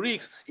the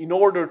Greeks in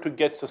order to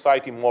get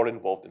society more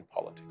involved in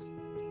politics.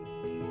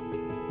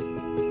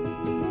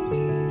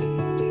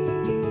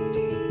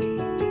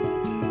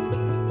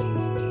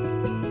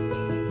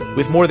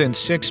 With more than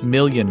 6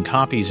 million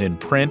copies in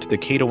print, the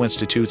Cato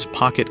Institute's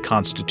Pocket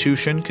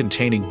Constitution,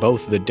 containing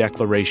both the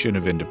Declaration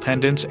of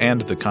Independence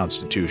and the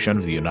Constitution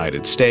of the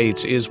United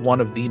States, is one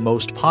of the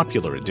most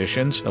popular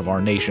editions of our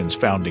nation's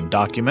founding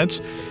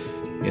documents.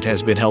 It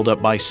has been held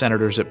up by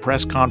senators at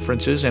press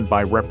conferences and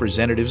by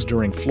representatives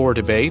during floor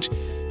debate,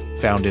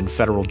 found in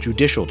federal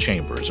judicial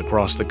chambers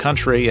across the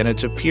country, and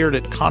it's appeared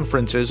at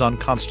conferences on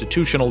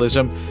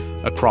constitutionalism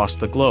across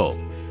the globe.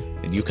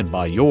 And you can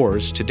buy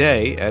yours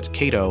today at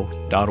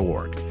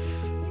cato.org.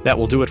 That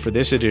will do it for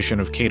this edition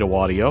of Cato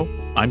Audio.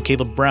 I'm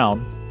Caleb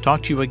Brown.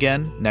 Talk to you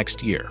again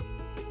next year.